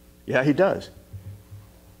 Yeah, he does.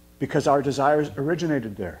 Because our desires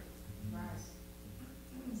originated there.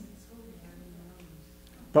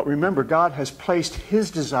 But remember, God has placed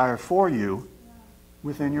His desire for you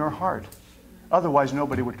within your heart. Otherwise,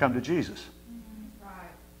 nobody would come to Jesus.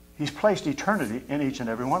 He's placed eternity in each and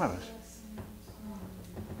every one of us.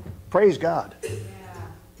 Praise God.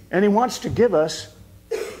 And He wants to give us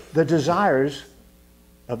the desires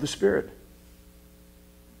of the Spirit.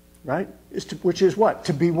 Right? Which is what?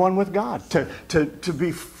 To be one with God. To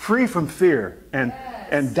be free from fear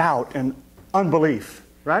and doubt and unbelief.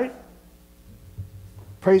 Right?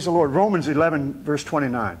 Praise the Lord. Romans 11, verse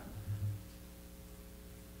 29.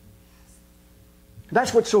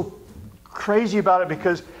 That's what's so crazy about it,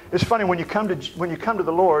 because it's funny when you come to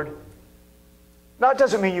the Lord. Now, it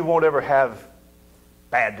doesn't mean you won't ever have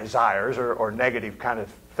bad desires or negative kind of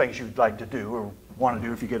things you'd like to do or want to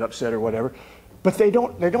do if you get upset or whatever. But they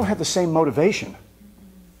don't have the same motivation,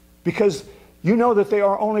 because you know that they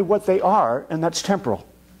are only what they are, and that's temporal.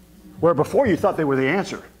 Where before you thought they were the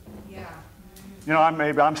answer. Yeah. You know,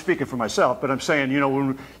 I'm speaking for myself, but I'm saying, you know,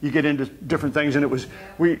 when you get into different things, and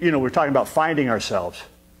we're talking about finding ourselves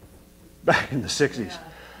back in the 60s.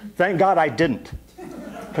 Thank God I didn't,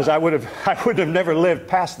 because I would have never lived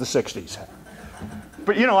past the 60s.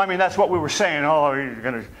 But you know, I mean, that's what we were saying. Oh,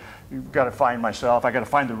 you've got to find myself. I got to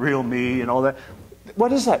find the real me and all that.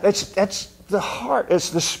 What is that? That's the heart. It's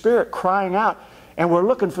the Spirit crying out. And we're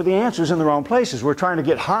looking for the answers in the wrong places. We're trying to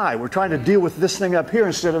get high. We're trying to deal with this thing up here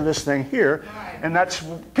instead of this thing here. And that's,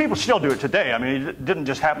 people still do it today. I mean, it didn't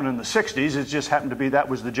just happen in the 60s. It just happened to be that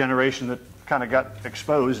was the generation that kind of got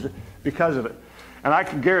exposed because of it. And I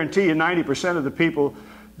can guarantee you 90% of the people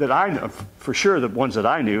that I know, for sure the ones that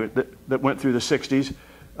I knew that went through the 60s,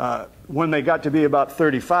 when they got to be about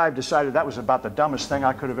 35, decided that was about the dumbest thing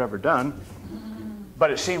I could have ever done.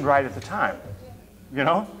 But it seemed right at the time, you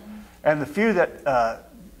know? And the few that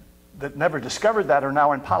never discovered that are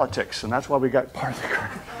now in politics, and that's why we got part of the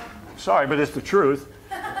credit. Sorry, but it's the truth.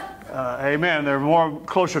 Amen. They're more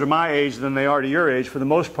closer to my age than they are to your age for the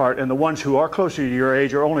most part, and the ones who are closer to your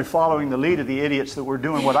age are only following the lead of the idiots that were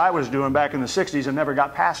doing what I was doing back in the 60s and never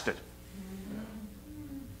got past it.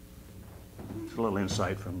 It's a little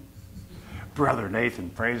insight from Brother Nathan,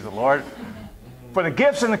 praise the Lord. For the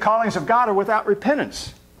gifts and the callings of God are without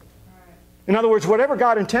repentance. In other words, whatever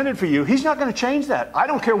God intended for you, He's not going to change that. I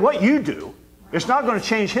don't care what you do. It's not going to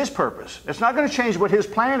change His purpose. It's not going to change what His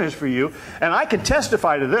plan is for you. And I can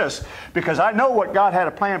testify to this because I know what God had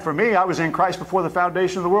a plan for me. I was in Christ before the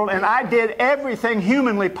foundation of the world, and I did everything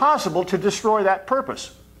humanly possible to destroy that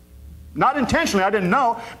purpose. Not intentionally, I didn't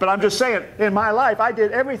know, but I'm just saying, in my life, I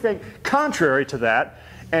did everything contrary to that,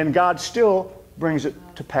 and God still brings it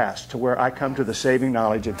to pass to where I come to the saving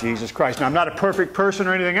knowledge of Jesus Christ. Now, I'm not a perfect person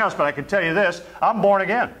or anything else, but I can tell you this, I'm born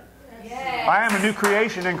again. Yes. I am a new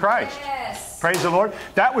creation in Christ. Yes. Praise the Lord.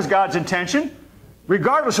 That was God's intention,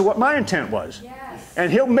 regardless of what my intent was. Yes.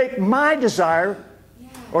 And He'll make my desire,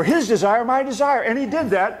 or His desire, my desire. And He did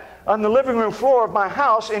that on the living room floor of my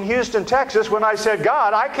house in Houston, Texas, when I said,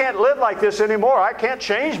 God, I can't live like this anymore. I can't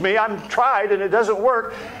change me. I'm tried and it doesn't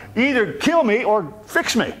work. Either kill me or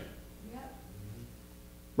fix me.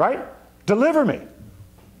 Right? Deliver me.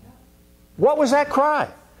 What was that cry?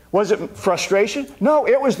 Was it frustration? No,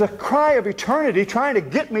 it was the cry of eternity trying to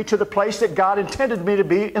get me to the place that God intended me to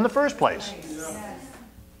be in the first place.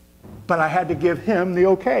 But I had to give Him the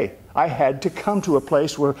okay. I had to come to a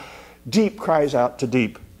place where deep cries out to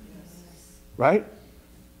deep. Right?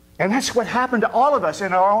 And that's what happened to all of us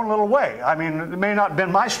in our own little way. I mean, it may not have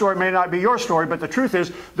been my story, it may not be your story, but the truth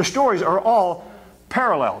is the stories are all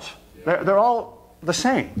parallels. They're all the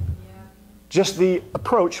same. Just the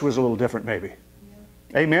approach was a little different maybe.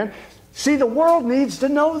 Amen? See, the world needs to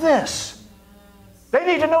know this. They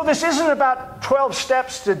need to know this isn't about 12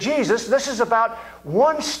 steps to Jesus. This is about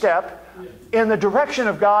one step in the direction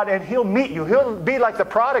of God, and He'll meet you. He'll be like the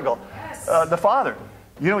prodigal, the father.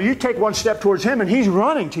 You know, you take one step towards Him and He's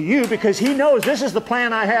running to you because He knows this is the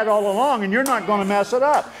plan I had all along and you're not going to mess it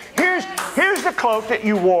up. Here's the cloak that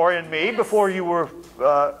you wore in me before you were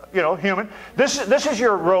human. This is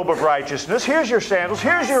your robe of righteousness. Here's your sandals.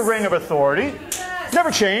 Here's your ring of authority.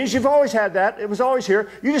 Never changed. You've always had that. It was always here.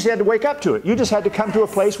 You just had to wake up to it. You just had to come to a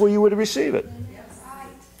place where you would receive it.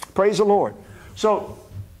 Praise the Lord. So,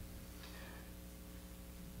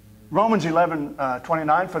 Romans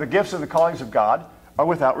 11:29, for the gifts and the callings of God are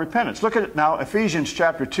without repentance. Look at it now, Ephesians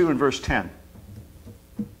chapter 2 and verse 10.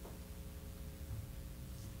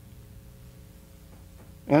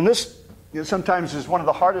 And this sometimes is one of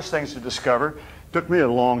the hardest things to discover. It took me a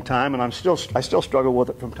long time, and I still struggle with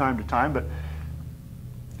it from time to time. But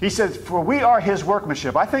he says, for we are His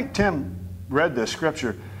workmanship. I think Tim read this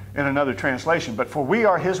scripture in another translation. But for we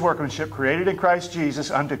are His workmanship, created in Christ Jesus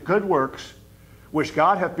unto good works, which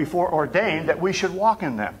God hath before ordained that we should walk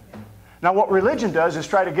in them. Now what religion does is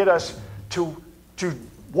try to get us to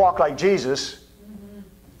walk like Jesus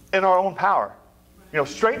in our own power. You know,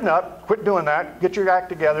 straighten up, quit doing that, get your act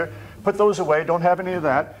together, put those away, don't have any of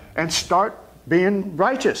that, and start being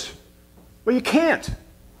righteous. Well, you can't.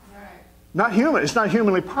 Not human. It's not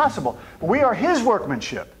humanly possible. We are His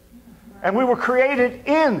workmanship. And we were created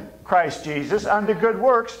in Christ Jesus unto good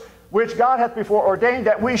works, which God hath before ordained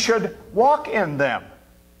that we should walk in them.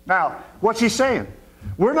 Now, what's He saying?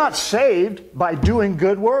 We're not saved by doing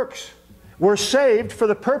good works. We're saved for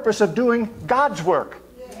the purpose of doing God's work.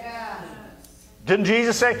 Yeah. Didn't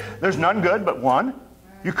Jesus say, there's none good but one?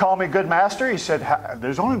 You call me good master? He said,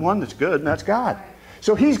 there's only one that's good, and that's God.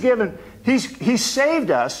 So He's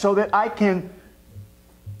saved us so that I can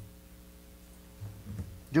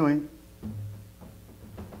doing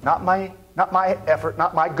not my effort,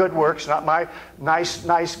 not my good works, not my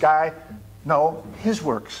nice guy. No, His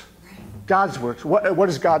works. God's works. What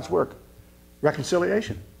is God's work?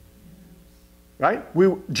 Reconciliation. Right?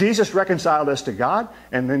 Jesus reconciled us to God,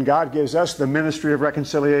 and then God gives us the ministry of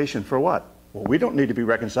reconciliation. For what? Well, we don't need to be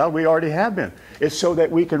reconciled. We already have been. It's so that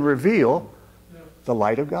we can reveal the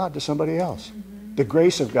light of God to somebody else. The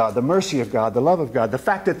grace of God, the mercy of God, the love of God, the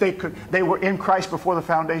fact that they were in Christ before the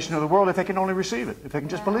foundation of the world, if they can only receive it, if they can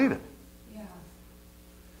just believe it. Yeah.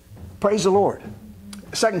 Praise the Lord.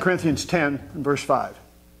 2 Corinthians 10 and verse 5.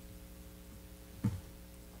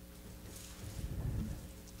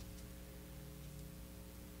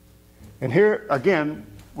 And here, again,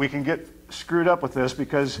 we can get screwed up with this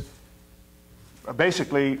because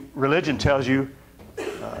basically religion tells you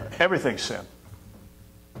everything's sin.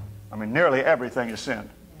 I mean, nearly everything is sin.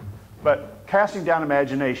 But casting down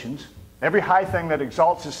imaginations, every high thing that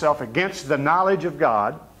exalts itself against the knowledge of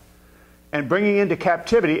God, and bringing into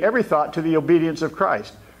captivity every thought to the obedience of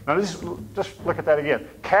Christ. Now, just look at that again.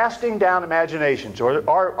 Casting down imaginations, or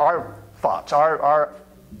our thoughts, our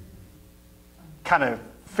kind of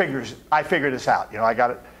figures. I figured this out. You know, I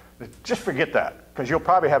got it. Just forget that, because you'll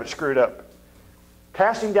probably have it screwed up.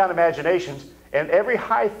 Casting down imaginations and every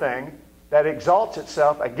high thing that exalts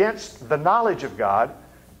itself against the knowledge of God,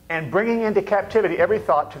 and bringing into captivity every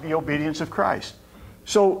thought to the obedience of Christ.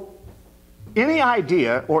 So, any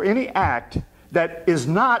idea or any act that is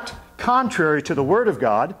not contrary to the Word of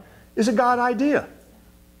God is a God idea.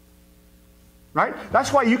 Right?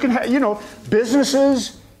 That's why you can have, you know,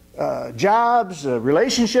 businesses, jobs,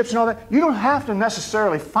 relationships and all that. You don't have to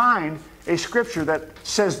necessarily find a scripture that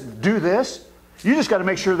says do this. You just got to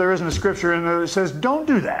make sure there isn't a scripture in there that says don't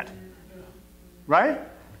do that. Right?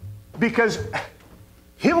 Because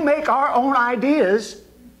He'll make our own ideas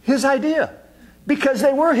His idea. Because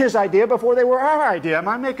they were His idea before they were our idea. Am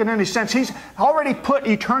I making any sense? He's already put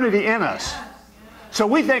eternity in us. So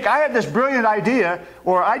we think, I had this brilliant idea,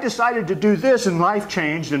 or I decided to do this and life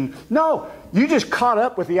changed. And no, you just caught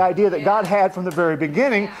up with the idea that God had from the very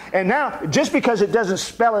beginning. And now, just because it doesn't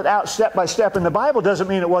spell it out step by step in the Bible doesn't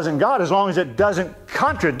mean it wasn't God, as long as it doesn't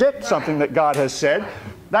contradict something that God has said.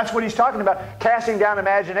 That's what he's talking about, casting down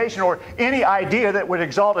imagination or any idea that would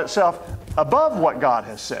exalt itself above what God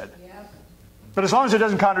has said. Yep. But as long as it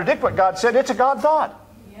doesn't contradict what God said, it's a God thought.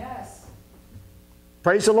 Yes.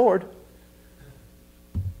 Praise the Lord.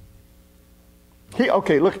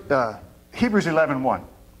 Okay, look, Hebrews 11:1.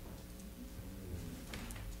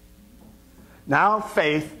 Now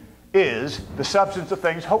faith is the substance of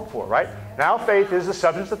things hoped for, right? Now faith is the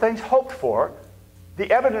substance of things hoped for, the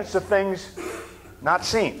evidence of things not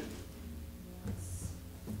seen.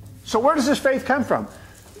 So where does this faith come from?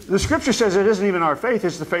 The Scripture says it isn't even our faith,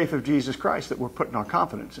 it's the faith of Jesus Christ that we're putting our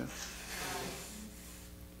confidence in.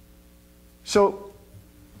 So,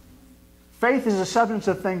 faith is the substance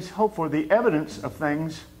of things hoped for, the evidence of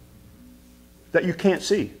things that you can't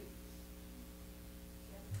see.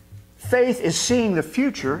 Faith is seeing the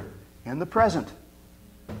future and the present.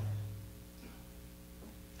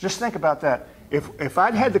 Just think about that. If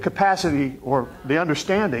I'd had the capacity or the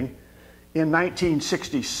understanding in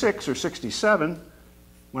 1966 or 67,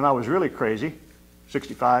 when I was really crazy,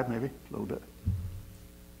 65 maybe, a little bit,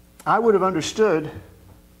 I would have understood,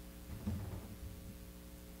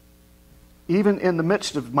 even in the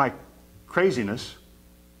midst of my craziness,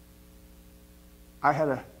 I had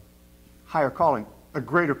a higher calling, a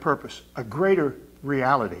greater purpose, a greater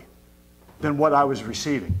reality than what I was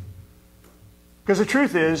receiving. Because the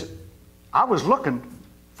truth is, I was looking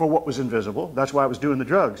for what was invisible. That's why I was doing the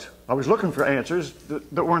drugs. I was looking for answers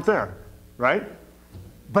that weren't there, right?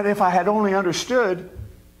 But if I had only understood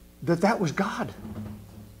that that was God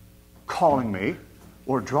calling me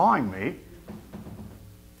or drawing me,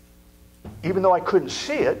 even though I couldn't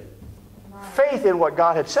see it, Faith in what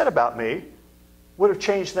God had said about me would have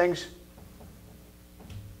changed things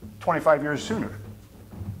 25 years sooner.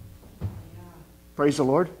 Praise the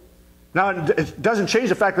Lord. Now, it doesn't change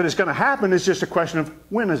the fact that it's going to happen. It's just a question of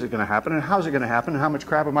when is it going to happen and how is it going to happen and how much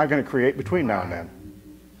crap am I going to create between now and then.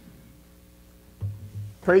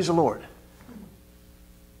 Praise the Lord.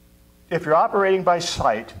 If you're operating by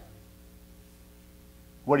sight,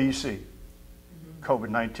 what do you see?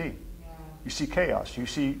 COVID-19. You see chaos. You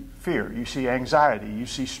see fear. You see anxiety. You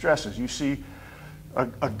see stresses. You see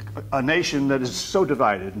a nation that is so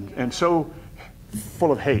divided and so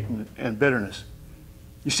full of hate and bitterness.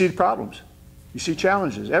 You see the problems. You see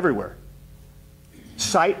challenges everywhere.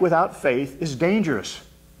 Sight without faith is dangerous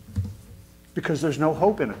because there's no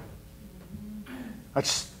hope in it.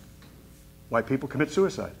 That's why people commit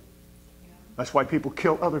suicide. That's why people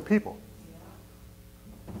kill other people.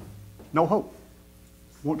 No hope.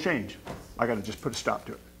 Won't change. I got to just put a stop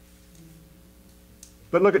to it.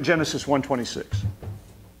 But look at Genesis 1:26.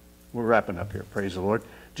 We're wrapping up here. Praise the Lord.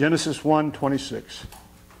 Genesis 1:26.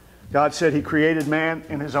 God said he created man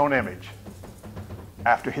in his own image,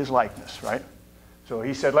 after his likeness, right? So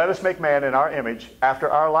he said, let us make man in our image, after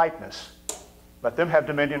our likeness. Let them have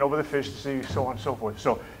dominion over the fish, the sea, so on and so forth.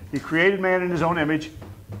 So he created man in his own image,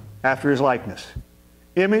 after his likeness.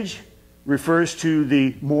 Image refers to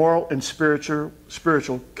the moral and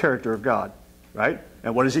spiritual character of God, right?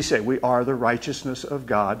 And what does he say? We are the righteousness of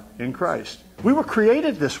God in Christ. We were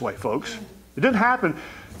created this way, folks. It didn't happen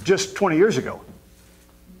just 20 years ago.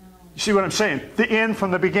 You see what I'm saying? The end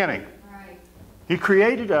from the beginning. Right. He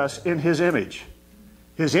created us in his image.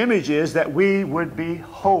 His image is that we would be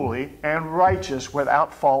holy and righteous,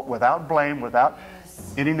 without fault, without blame, without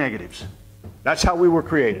any negatives. That's how we were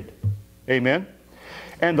created. Amen?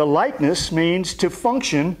 And the likeness means to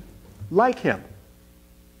function like him,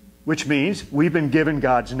 which means we've been given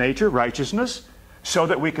God's nature, righteousness, so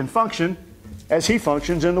that we can function as he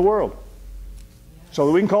functions in the world. So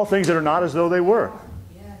that we can call things that are not as though they were.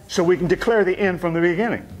 So we can declare the end from the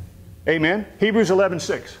beginning. Amen? Hebrews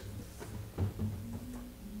 11:6.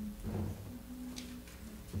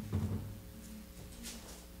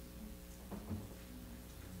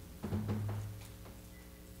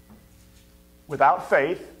 Without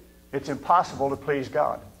faith, it's impossible to please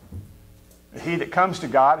God. He that comes to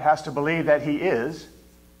God has to believe that he is,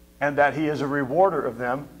 and that he is a rewarder of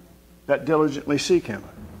them that diligently seek him.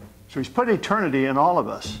 So he's put eternity in all of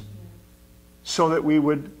us, so that we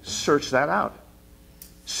would search that out,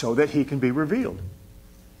 so that he can be revealed.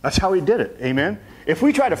 That's how he did it. Amen? If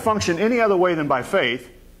we try to function any other way than by faith,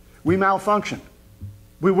 we malfunction.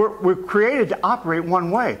 We're created to operate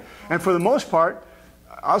one way. And for the most part,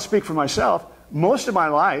 I'll speak for myself, most of my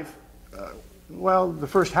life, well, the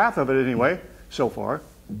first half of it anyway, so far,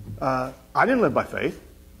 I didn't live by faith.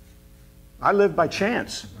 I lived by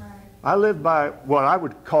chance. I lived by what I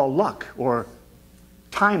would call luck or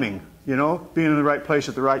timing. You know, being in the right place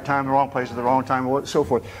at the right time, the wrong place at the wrong time, and so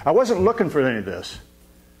forth. I wasn't looking for any of this.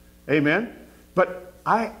 Amen? But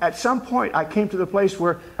at some point, I came to the place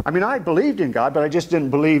where, I believed in God, but I just didn't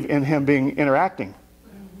believe in him interacting.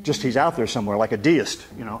 Just he's out there somewhere, like a deist.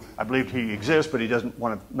 You know, I believed he exists, but he doesn't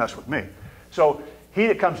want to mess with me. So he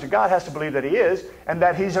that comes to God has to believe that he is, and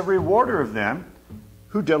that he's a rewarder of them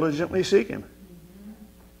who diligently seek him.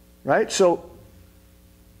 Right? So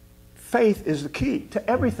faith is the key to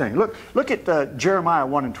everything. Look at Jeremiah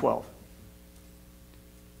 1:12.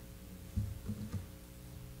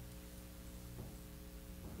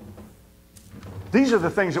 These are the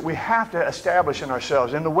things that we have to establish in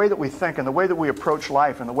ourselves, in the way that we think, and the way that we approach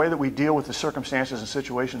life, and the way that we deal with the circumstances and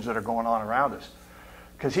situations that are going on around us.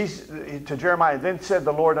 Because to Jeremiah, then said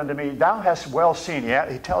the Lord unto me, thou hast well seen.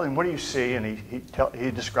 He tells him, what do you see? And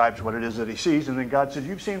he describes what it is that he sees. And then God said,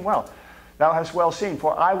 you've seen well. Thou hast well seen,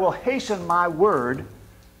 for I will hasten my word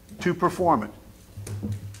to perform it.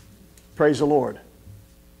 Praise the Lord.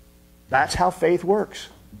 That's how faith works.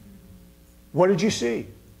 What did you see?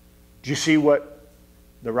 Did you see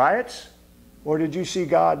the riots? Or did you see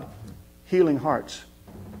God healing hearts?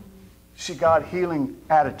 You see God healing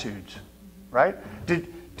attitudes, right? Do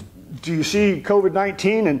you see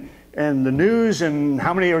COVID-19 and the news and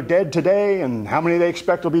how many are dead today and how many they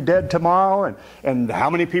expect will be dead tomorrow and how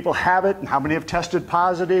many people have it and how many have tested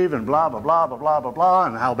positive and blah, blah, blah, blah, blah, blah, blah,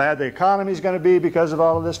 and how bad the economy is going to be because of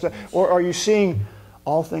all of this stuff? Or are you seeing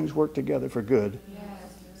all things work together for good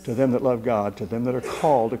to them that love God, to them that are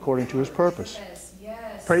called according to his purpose?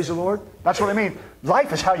 Yes. Praise the Lord. That's what I mean.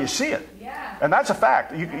 Life is how you see it. Yeah. And that's a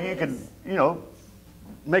fact. You can,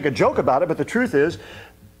 make a joke about it, but the truth is,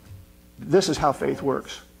 this is how faith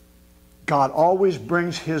works. God always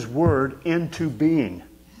brings his word into being.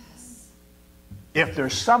 if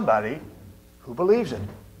there's somebody who believes it.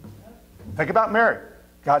 Think about Mary.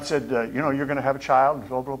 God said, you're going to have a child, and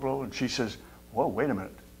blah, blah, blah. And she says, whoa, wait a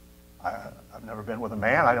minute. I've never been with a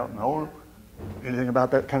man. I don't know anything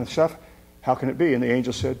about that kind of stuff. How can it be? And the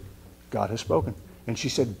angel said, God has spoken. And she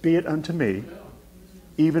said, be it unto me,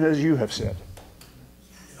 even as you have said.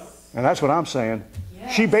 And that's what I'm saying.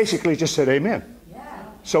 Yes. She basically just said, amen. Yeah.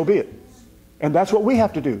 So be it. And that's what we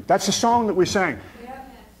have to do. That's the song that we sang.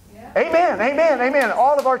 Yeah. Amen, amen, amen.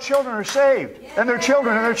 All of our children are saved. Yeah. And their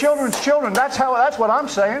children and their children's children. That's what I'm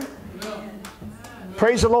saying. Yeah.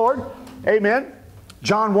 Praise the Lord. Amen.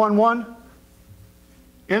 John 1:1.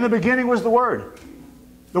 In the beginning was the Word.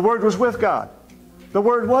 The Word was with God. The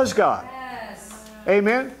Word was God. Yes.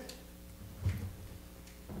 Amen.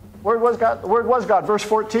 Word was God. The Word was God. Verse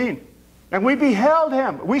 14. And we beheld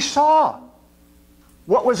Him. We saw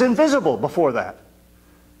what was invisible before that.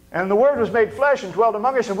 And the Word was made flesh and dwelt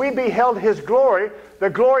among us, and we beheld His glory. The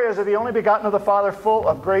glory as of the only begotten of the Father, full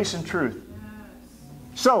of grace and truth.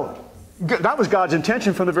 So, that was God's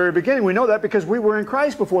intention from the very beginning. We know that because we were in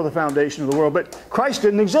Christ before the foundation of the world, but Christ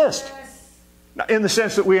didn't exist. In the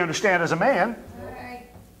sense that we understand as a man.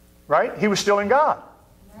 Right? He was still in God.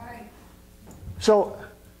 So,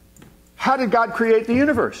 how did God create the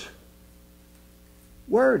universe?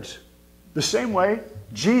 Words. The same way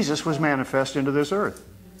Jesus was manifest into this earth.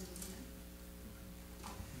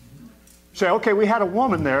 Say, okay, we had a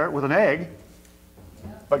woman there with an egg,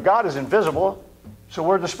 but God is invisible, so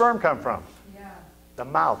where did the sperm come from? The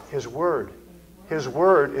mouth, His Word. His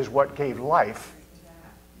Word is what gave life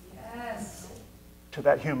to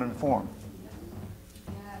that human form.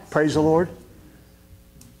 Praise the Lord.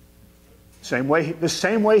 The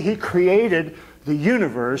same way He created the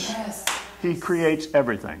universe, He creates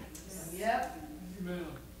everything. Yep.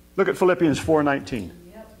 Look at Philippians 4:19.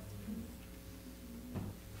 Yep.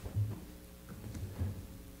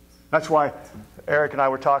 That's why Eric and I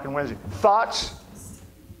were talking Wednesday. Thoughts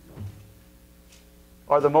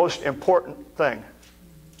are the most important thing,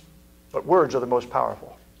 but words are the most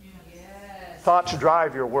powerful. Yes. Thoughts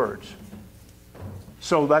drive your words.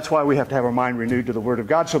 So that's why we have to have our mind renewed to the Word of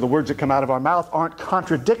God, so the words that come out of our mouth aren't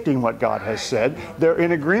contradicting what God has said. They're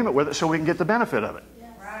in agreement with it so we can get the benefit of it.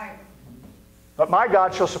 Right. But my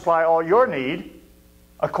God shall supply all your need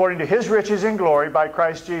according to His riches in glory by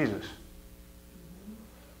Christ Jesus.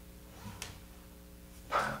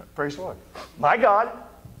 Praise the Lord. My God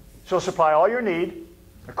shall supply all your need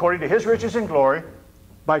according to His riches in glory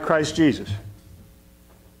by Christ Jesus.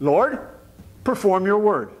 Lord, perform your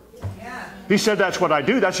word. Yeah. He said, that's what I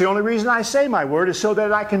do. That's the only reason I say my word, is so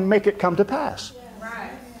that I can make it come to pass.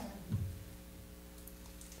 Right.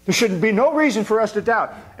 There shouldn't be no reason for us to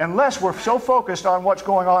doubt, unless we're so focused on what's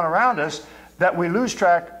going on around us that we lose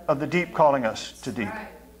track of the deep calling us to deep. Right.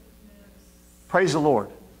 Praise the Lord.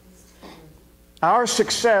 Our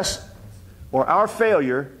success or our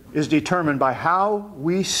failure is determined by how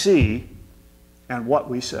we see and what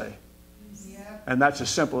we say. Yep. And that's as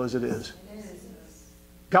simple as it is.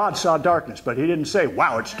 God saw darkness, but He didn't say,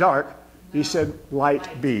 wow, it's dark. He said,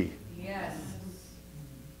 light be. Yes.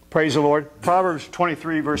 Praise the Lord. Proverbs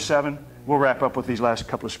 23, verse 7. We'll wrap up with these last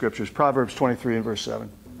couple of scriptures. Proverbs 23 and verse 7.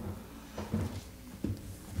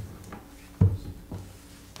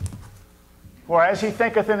 For as he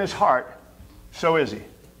thinketh in his heart, so is he.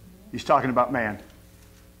 He's talking about man.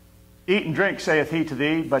 Eat and drink, saith he to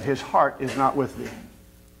thee, but his heart is not with thee.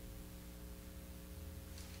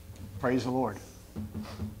 Praise the Lord.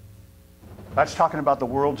 That's talking about the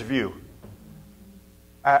world's view.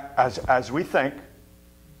 As we think,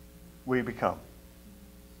 we become.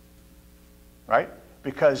 Right?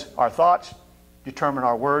 Because our thoughts determine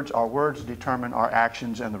our words determine our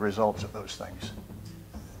actions and the results of those things.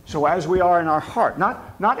 So as we are in our heart,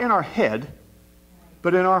 not in our head,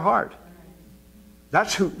 but in our heart.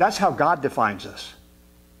 That's how God defines us.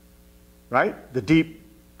 Right? The deep,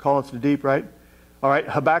 call it the deep, right? All right,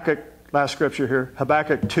 Habakkuk, last scripture here,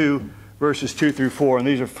 Habakkuk 2, verses 2 through 4, and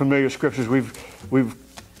these are familiar scriptures. We've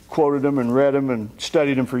quoted them and read them and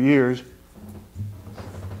studied them for years.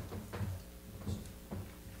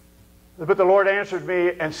 But the Lord answered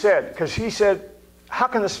me and said, because he said, how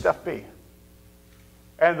can this stuff be?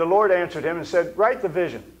 And the Lord answered him and said, write the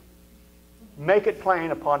vision. Make it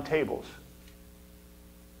plain upon tables,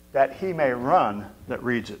 that he may run that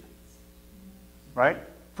reads it. Right?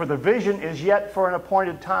 For the vision is yet for an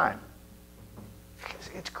appointed time.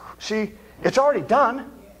 See, it's already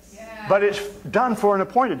done, but it's done for an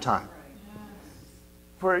appointed time.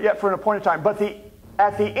 Yet for an appointed time. But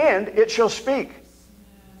at the end it shall speak,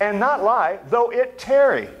 and not lie, though it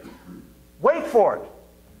tarry. Wait for it.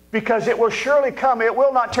 because it will surely come. It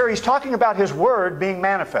will not tarry. He's talking about His Word being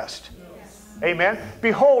manifest. Amen.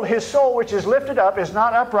 Behold, his soul which is lifted up is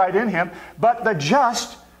not upright in him, but the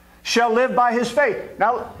just shall live by his faith.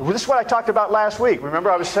 Now, this is what I talked about last week.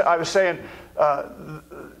 Remember, I was saying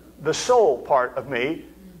the soul part of me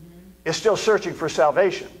is still searching for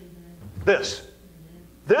salvation. This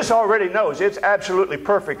already knows it's absolutely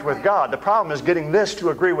perfect with God. The problem is getting this to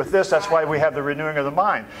agree with this. That's why we have the renewing of the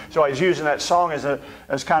mind. So I was using that song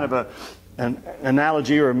as kind of an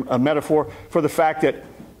analogy or a metaphor for the fact that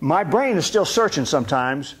my brain is still searching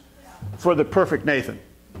sometimes for the perfect Nathan.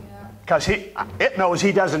 Because it knows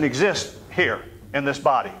he doesn't exist here in this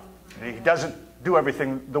body. He doesn't do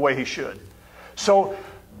everything the way he should. So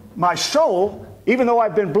my soul, even though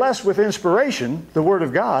I've been blessed with inspiration, the Word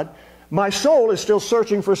of God, my soul is still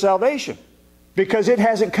searching for salvation because it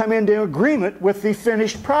hasn't come into agreement with the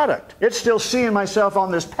finished product. It's still seeing myself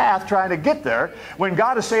on this path trying to get there when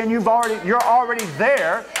God is saying, you're already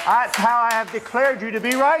there. That's how I have declared you to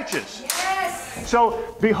be righteous. Yes.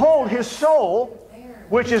 So behold his soul,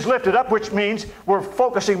 which is lifted up, which means we're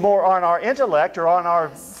focusing more on our intellect or on our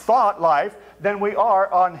thought life than we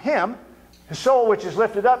are on him. The soul which is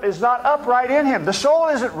lifted up is not upright in him. The soul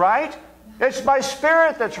isn't right. It's my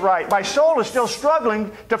spirit that's right. My soul is still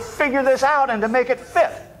struggling to figure this out and to make it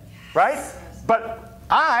fit. Right? But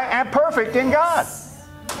I am perfect in God.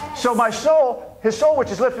 So my soul, his soul which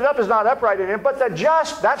is lifted up is not upright in him, but the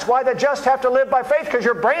just, that's why the just have to live by faith, because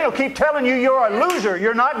your brain will keep telling you you're a loser.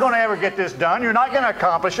 You're not going to ever get this done. You're not going to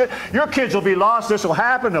accomplish it. Your kids will be lost. This will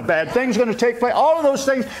happen. A bad thing's going to take place. All of those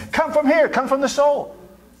things come from here, come from the soul.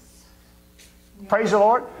 Praise the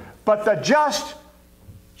Lord. But the just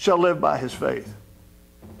shall live by his faith.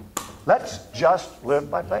 Let's just live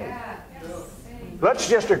by faith. Let's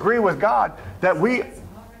just agree with God that we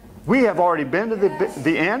have already been to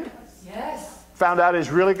the end, found out it's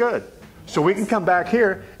really good. So we can come back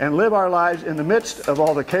here and live our lives in the midst of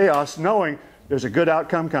all the chaos, knowing there's a good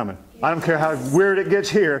outcome coming. I don't care how weird it gets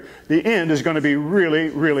here, the end is going to be really,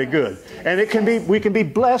 really good. And we can be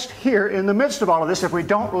blessed here in the midst of all of this if we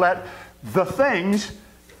don't let the things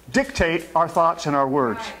dictate our thoughts and our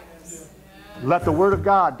words. Let the Word of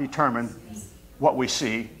God determine what we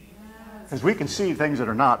see, because we can see things that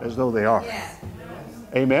are not as though they are.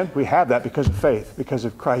 Amen. We have that because of faith, because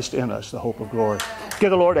of Christ in us, the hope of glory. Give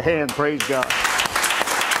the Lord a hand. Praise God.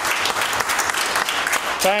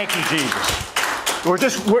 Thank you, Jesus.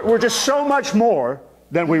 We're just so much more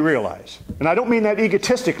than we realize. And I don't mean that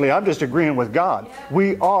egotistically. I'm just agreeing with God.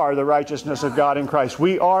 We are the righteousness of God in Christ.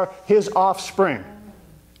 We are his offspring,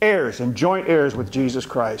 heirs and joint heirs with Jesus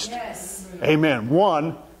Christ. Amen.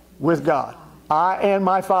 One with God. I and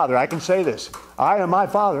my Father. I can say this. I and my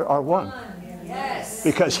Father are one.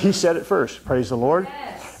 Because he said it first. Praise the Lord.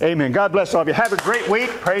 Amen. God bless all of you. Have a great week.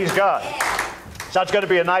 Praise God. So it's going to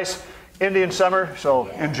be a nice Indian summer, so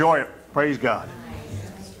enjoy it. Praise God.